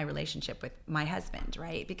my relationship with my husband,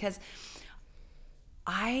 right? Because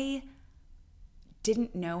I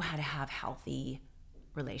didn't know how to have healthy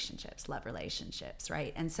relationships, love relationships,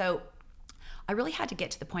 right? And so I really had to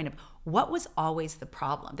get to the point of what was always the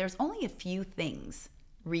problem. There's only a few things,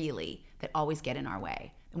 really, that always get in our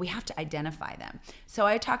way. And we have to identify them. So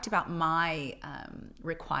I talked about my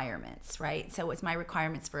requirements, right? So it's my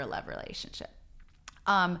requirements for a love relationship.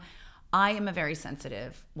 I am a very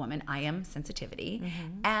sensitive woman. I am sensitivity.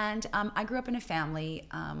 Mm-hmm. And I grew up in a family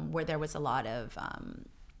where there was a lot of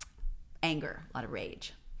anger, a lot of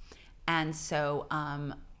rage. And so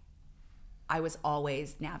I was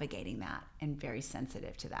always navigating that and very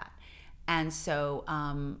sensitive to that. And so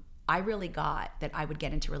I really got that I would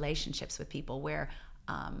get into relationships with people where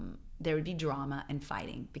there would be drama and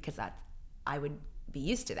fighting because I would be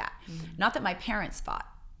used to that. Mm-hmm. Not that my parents fought.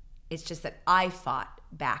 It's just that I fought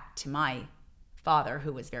back to my father,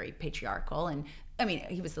 who was very patriarchal. And I mean,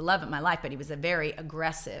 he was the love of my life, but he was a very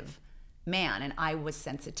aggressive man, and I was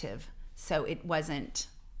sensitive. So it wasn't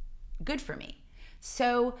good for me.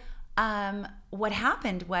 So what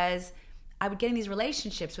happened was I would get in these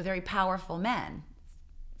relationships with very powerful men.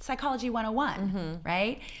 Psychology 101,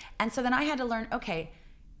 right? And so then I had to learn, okay,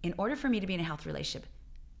 in order for me to be in a healthy relationship,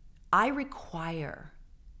 I require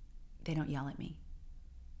they don't yell at me.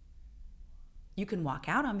 You can walk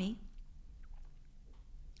out on me.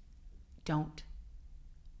 Don't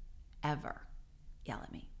ever yell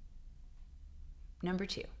at me. Number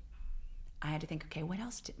two, I had to think, okay, what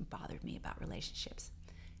else didn't bother me about relationships?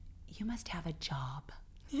 You must have a job.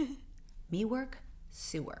 Me work,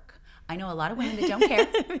 Sue work. I know a lot of women that don't care,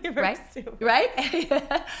 right?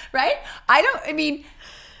 Right?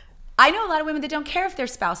 I know a lot of women that don't care if their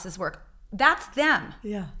spouses work. That's them.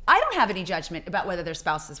 Yeah. I don't have any judgment about whether their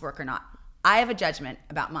spouses work or not. I have a judgment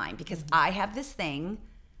about mine because I have this thing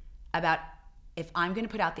about if I'm going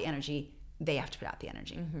to put out the energy, they have to put out the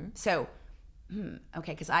energy. Mm-hmm. So,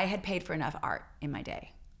 okay, because I had paid for enough art in my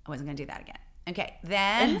day. I wasn't going to do that again. Okay,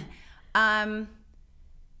 then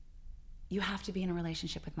you have to be in a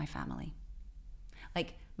relationship with my family.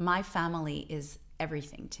 Like, my family is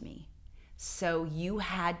everything to me. So you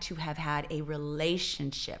had to have had a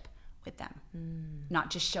relationship with them, not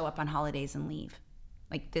just show up on holidays and leave.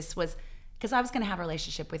 Like, this was, because I was going to have a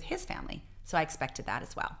relationship with his family, so I expected that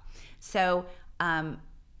as well. So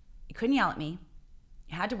you couldn't yell at me,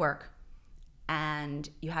 you had to work, and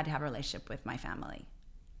you had to have a relationship with my family.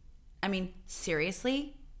 I mean,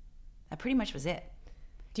 seriously, that pretty much was it.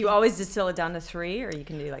 Do you always distill it down to 3, or you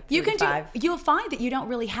can do like 3 to 5? You'll find that you don't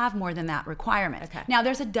really have more than that requirement. Okay. Now,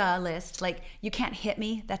 there's a duh list. Like, you can't hit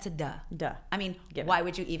me. That's a duh. Duh. I mean, Give why it.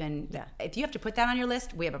 would you even? Yeah. If you have to put that on your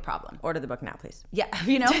list, we have a problem. Order the book now, please. Yeah,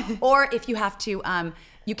 you know. Or if you have to,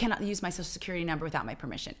 you cannot use my social security number without my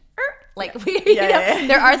permission. Like,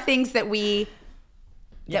 there are things that we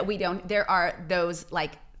don't. There are those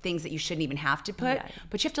like things that you shouldn't even have to put. Yeah.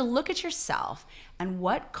 But you have to look at yourself and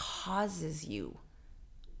what causes you.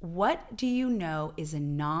 What do you know is a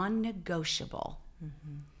non-negotiable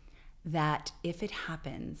that if it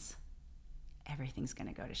happens, everything's going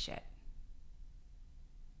to go to shit?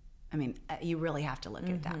 I mean, you really have to look at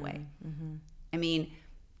it that way. I mean,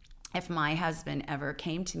 if my husband ever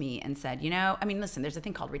came to me and said, I mean, listen, there's a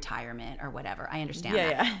thing called retirement or whatever. I understand that.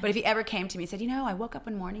 Yeah. But if he ever came to me and said, I woke up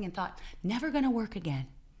one morning and thought, never going to work again.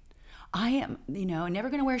 I am, never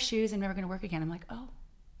going to wear shoes and never going to work again. I'm like, oh.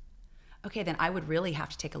 Okay, then I would really have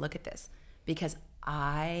to take a look at this, because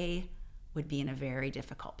I would be in a very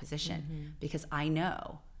difficult position, because I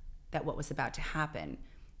know that what was about to happen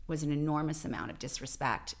was an enormous amount of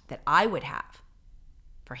disrespect that I would have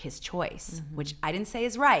for his choice, which I didn't say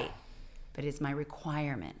is right, but is my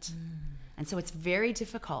requirement. And so it's very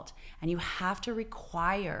difficult, and you have to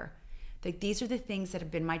require that these are the things that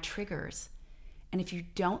have been my triggers. And if you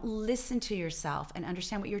don't listen to yourself and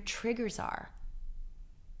understand what your triggers are,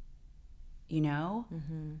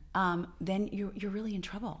 then you're really in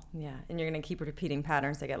trouble. Yeah, and you're going to keep repeating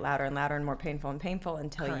patterns that get louder and louder and more painful and painful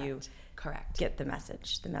until you get the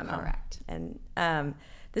message, the memo. Correct. And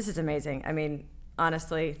this is amazing. I mean,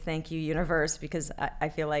 honestly, thank you, universe, because I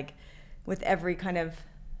feel like with every kind of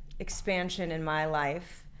expansion in my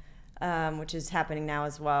life, which is happening now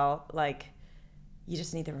as well, like, you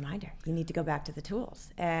just need the reminder. You need to go back to the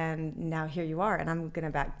tools. And now here you are. And I'm going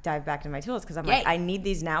to dive back into my tools, because I'm like, I need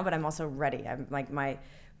these now, but I'm also ready. I'm like, my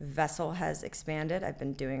vessel has expanded. I've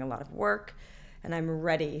been doing a lot of work, and I'm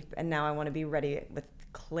ready. And now I want to be ready with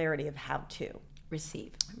clarity of how to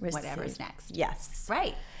receive whatever's next. Yes.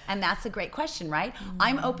 Right. And that's a great question, right?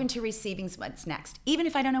 I'm open to receiving what's next, even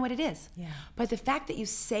if I don't know what it is. Yeah. But the fact that you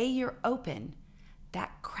say you're open,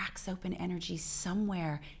 that cracks open energy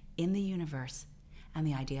somewhere in the universe. And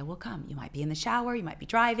the idea will come. You might be in the shower, you might be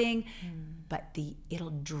driving, but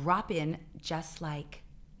it'll drop in just like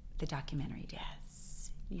the documentary did.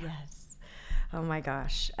 Yes. Oh my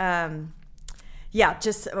gosh.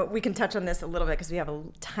 Just we can touch on this a little bit, because we have a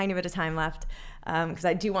tiny bit of time left. Because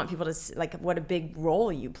I do want people to see, like, what a big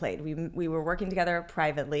role you played. We were working together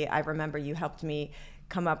privately. I remember you helped me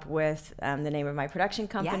come up with the name of my production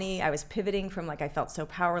company. Yes. I was pivoting from, like, I felt so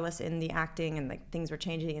powerless in the acting, and like things were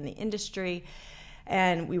changing in the industry.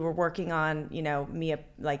 And we were working on, me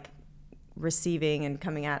like receiving and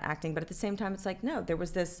coming at acting. But at the same time, it's like, no, there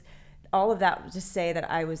was this, all of that to say that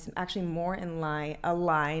I was actually more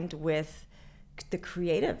aligned with the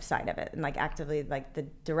creative side of it, and like actively like the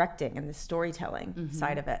directing and the storytelling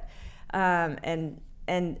side of it. And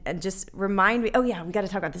just remind me, oh yeah, we got to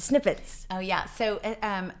talk about the snippets. Oh yeah. So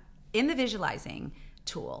in the visualizing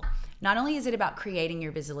tool, not only is it about creating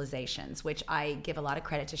your visualizations, which I give a lot of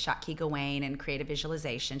credit to Shakti Gawain and Creative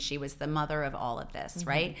Visualization. She was the mother of all of this,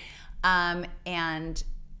 right? But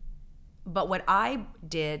what I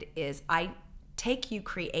did is I take you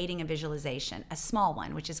creating a visualization, a small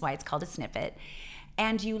one, which is why it's called a snippet,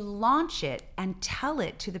 and you launch it and tell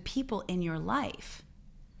it to the people in your life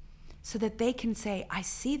so that they can say, I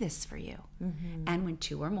see this for you. And when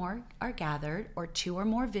 2 or more are gathered, or 2 or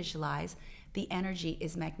more visualize, the energy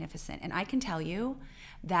is magnificent. And I can tell you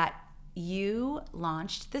that you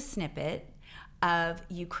launched the snippet of,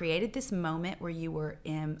 you created this moment where you were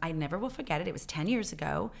in, I never will forget it. It was 10 years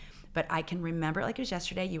ago, but I can remember it like it was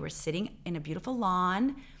yesterday. You were sitting in a beautiful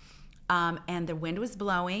lawn, and the wind was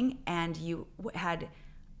blowing, and you had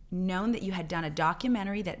known that you had done a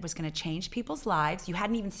documentary that was going to change people's lives. You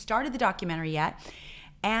hadn't even started the documentary yet,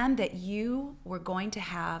 and that you were going to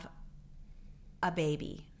have a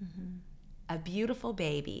baby. A beautiful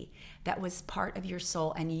baby that was part of your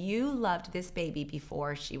soul, and you loved this baby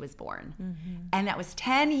before she was born. And that was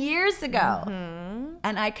 10 years ago.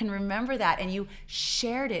 And I can remember that, and you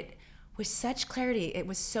shared it with such clarity. It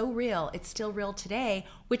was so real. It's still real today,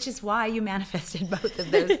 which is why you manifested both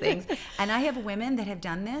of those things. And I have women that have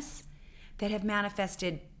done this, that have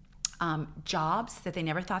manifested jobs that they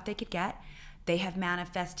never thought they could get. They have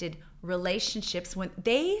manifested relationships when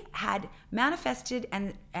they had manifested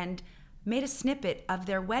and made a snippet of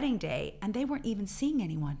their wedding day, and they weren't even seeing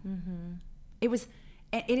anyone. It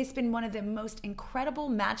has been one of the most incredible,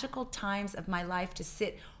 magical times of my life to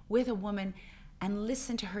sit with a woman and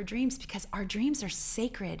listen to her dreams, because our dreams are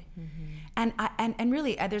sacred. And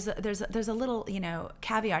really, there's a little,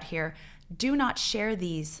 caveat here. Do not share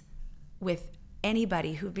these with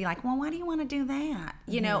anybody who'd be like, well, why do you want to do that?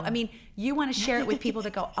 I mean, you want to share it with people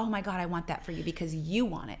that go, oh my God, I want that for you because you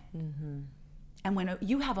want it. And when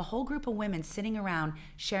you have a whole group of women sitting around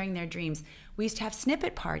sharing their dreams, we used to have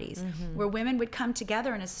snippet parties where women would come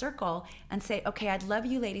together in a circle and say, okay, I'd love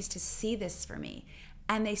you ladies to see this for me.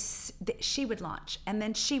 And she would launch, and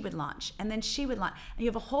then she would launch, and then she would launch. And you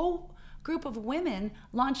have a whole group of women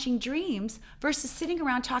launching dreams versus sitting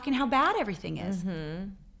around talking how bad everything is.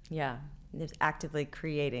 Yeah. It's actively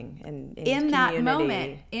creating in that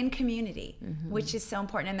moment in community, which is so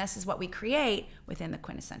important. And this is what we create within the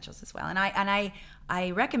Quinn Essentials as well. And I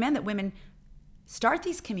recommend that women start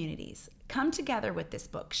these communities, come together with this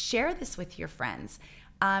book, share this with your friends,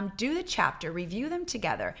 do the chapter, review them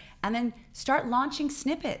together, and then start launching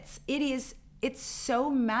snippets. It's so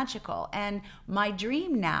magical. And my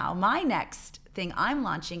dream now, my next thing I'm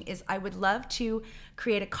launching is I would love to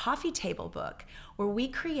create a coffee table book where we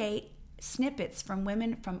create snippets from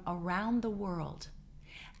women from around the world,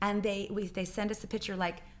 and they send us a picture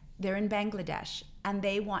like they're in Bangladesh and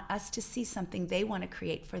they want us to see something they want to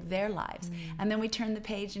create for their lives. And then we turn the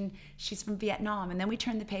page and she's from Vietnam, and then we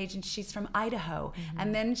turn the page and she's from Idaho,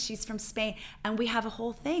 and then she's from Spain, and we have a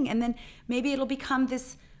whole thing. And then maybe it'll become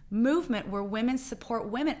this movement where women support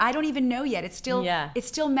women. I don't even know yet. It's still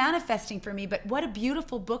manifesting for me, but what a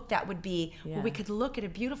beautiful book that would be, where we could look at a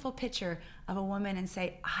beautiful picture of a woman and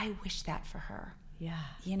say, I wish that for her.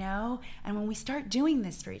 And when we start doing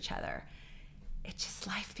this for each other, it just,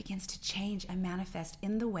 life begins to change and manifest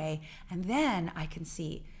in the way, and then I can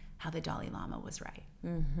see how the Dalai Lama was right.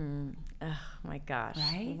 Oh my gosh.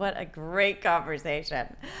 Right? What a great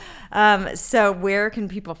conversation. So where can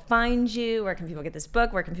people find you? Where can people get this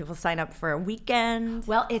book? Where can people sign up for a weekend?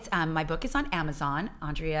 Well, it's my book is on Amazon,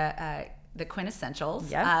 Andrea, the Quinn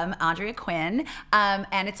Essentials, Andrea Quinn,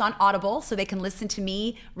 and it's on Audible, so they can listen to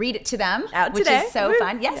me read it to them, which is so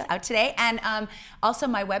fun. Yes, out today. And also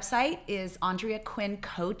my website is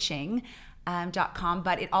AndreaQuinnCoaching.com,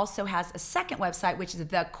 but it also has a second website, which is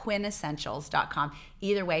thequinnessentials.com.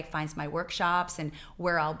 Either way finds my workshops and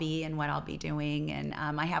where I'll be and what I'll be doing. And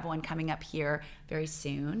I have one coming up here very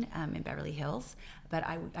soon in Beverly Hills, but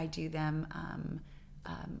I do them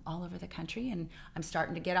all over the country, and I'm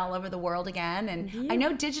starting to get all over the world again. And I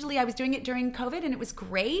know digitally I was doing it during COVID, and it was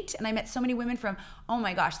great. And I met so many women from, oh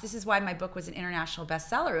my gosh, this is why my book was an international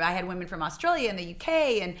bestseller. I had women from Australia and the UK,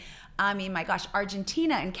 and I mean, my gosh,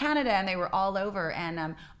 Argentina and Canada, and they were all over. And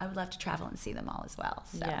I would love to travel and see them all as well.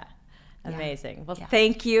 So. Yeah. Amazing. Well,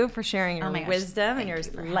 thank you for sharing your wisdom and your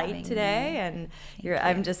light today. And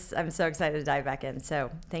I'm so excited to dive back in. So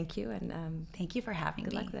thank you. And thank you for having me.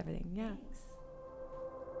 Good luck with everything. Yeah.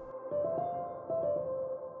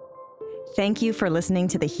 Thank you for listening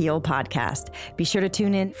to the Heal Podcast. Be sure to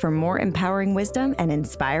tune in for more empowering wisdom and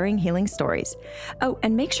inspiring healing stories. Oh,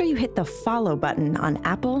 and make sure you hit the follow button on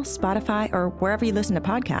Apple, Spotify, or wherever you listen to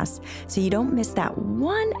podcasts so you don't miss that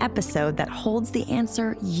one episode that holds the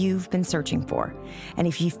answer you've been searching for. And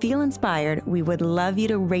if you feel inspired, we would love you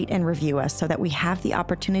to rate and review us so that we have the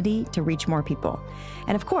opportunity to reach more people.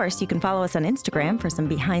 And of course, you can follow us on Instagram for some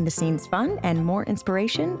behind-the-scenes fun and more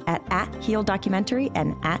inspiration at Heal Documentary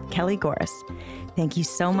and at Kelly Goris. Thank you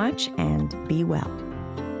so much, and be well.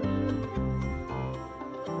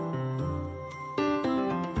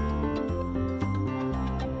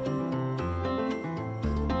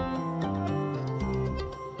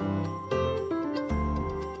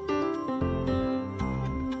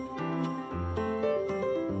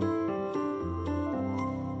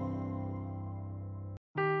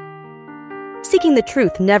 Seeking the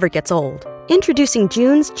truth never gets old. Introducing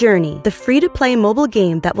June's Journey, the free-to-play mobile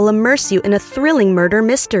game that will immerse you in a thrilling murder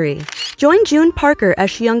mystery. Join June Parker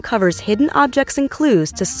as she uncovers hidden objects and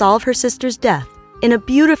clues to solve her sister's death in a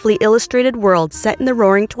beautifully illustrated world set in the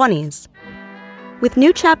Roaring '20s. With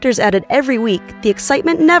new chapters added every week, the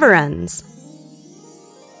excitement never ends.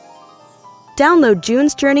 Download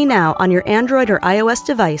June's Journey now on your Android or iOS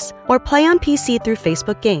device, or play on PC through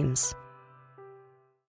Facebook Games.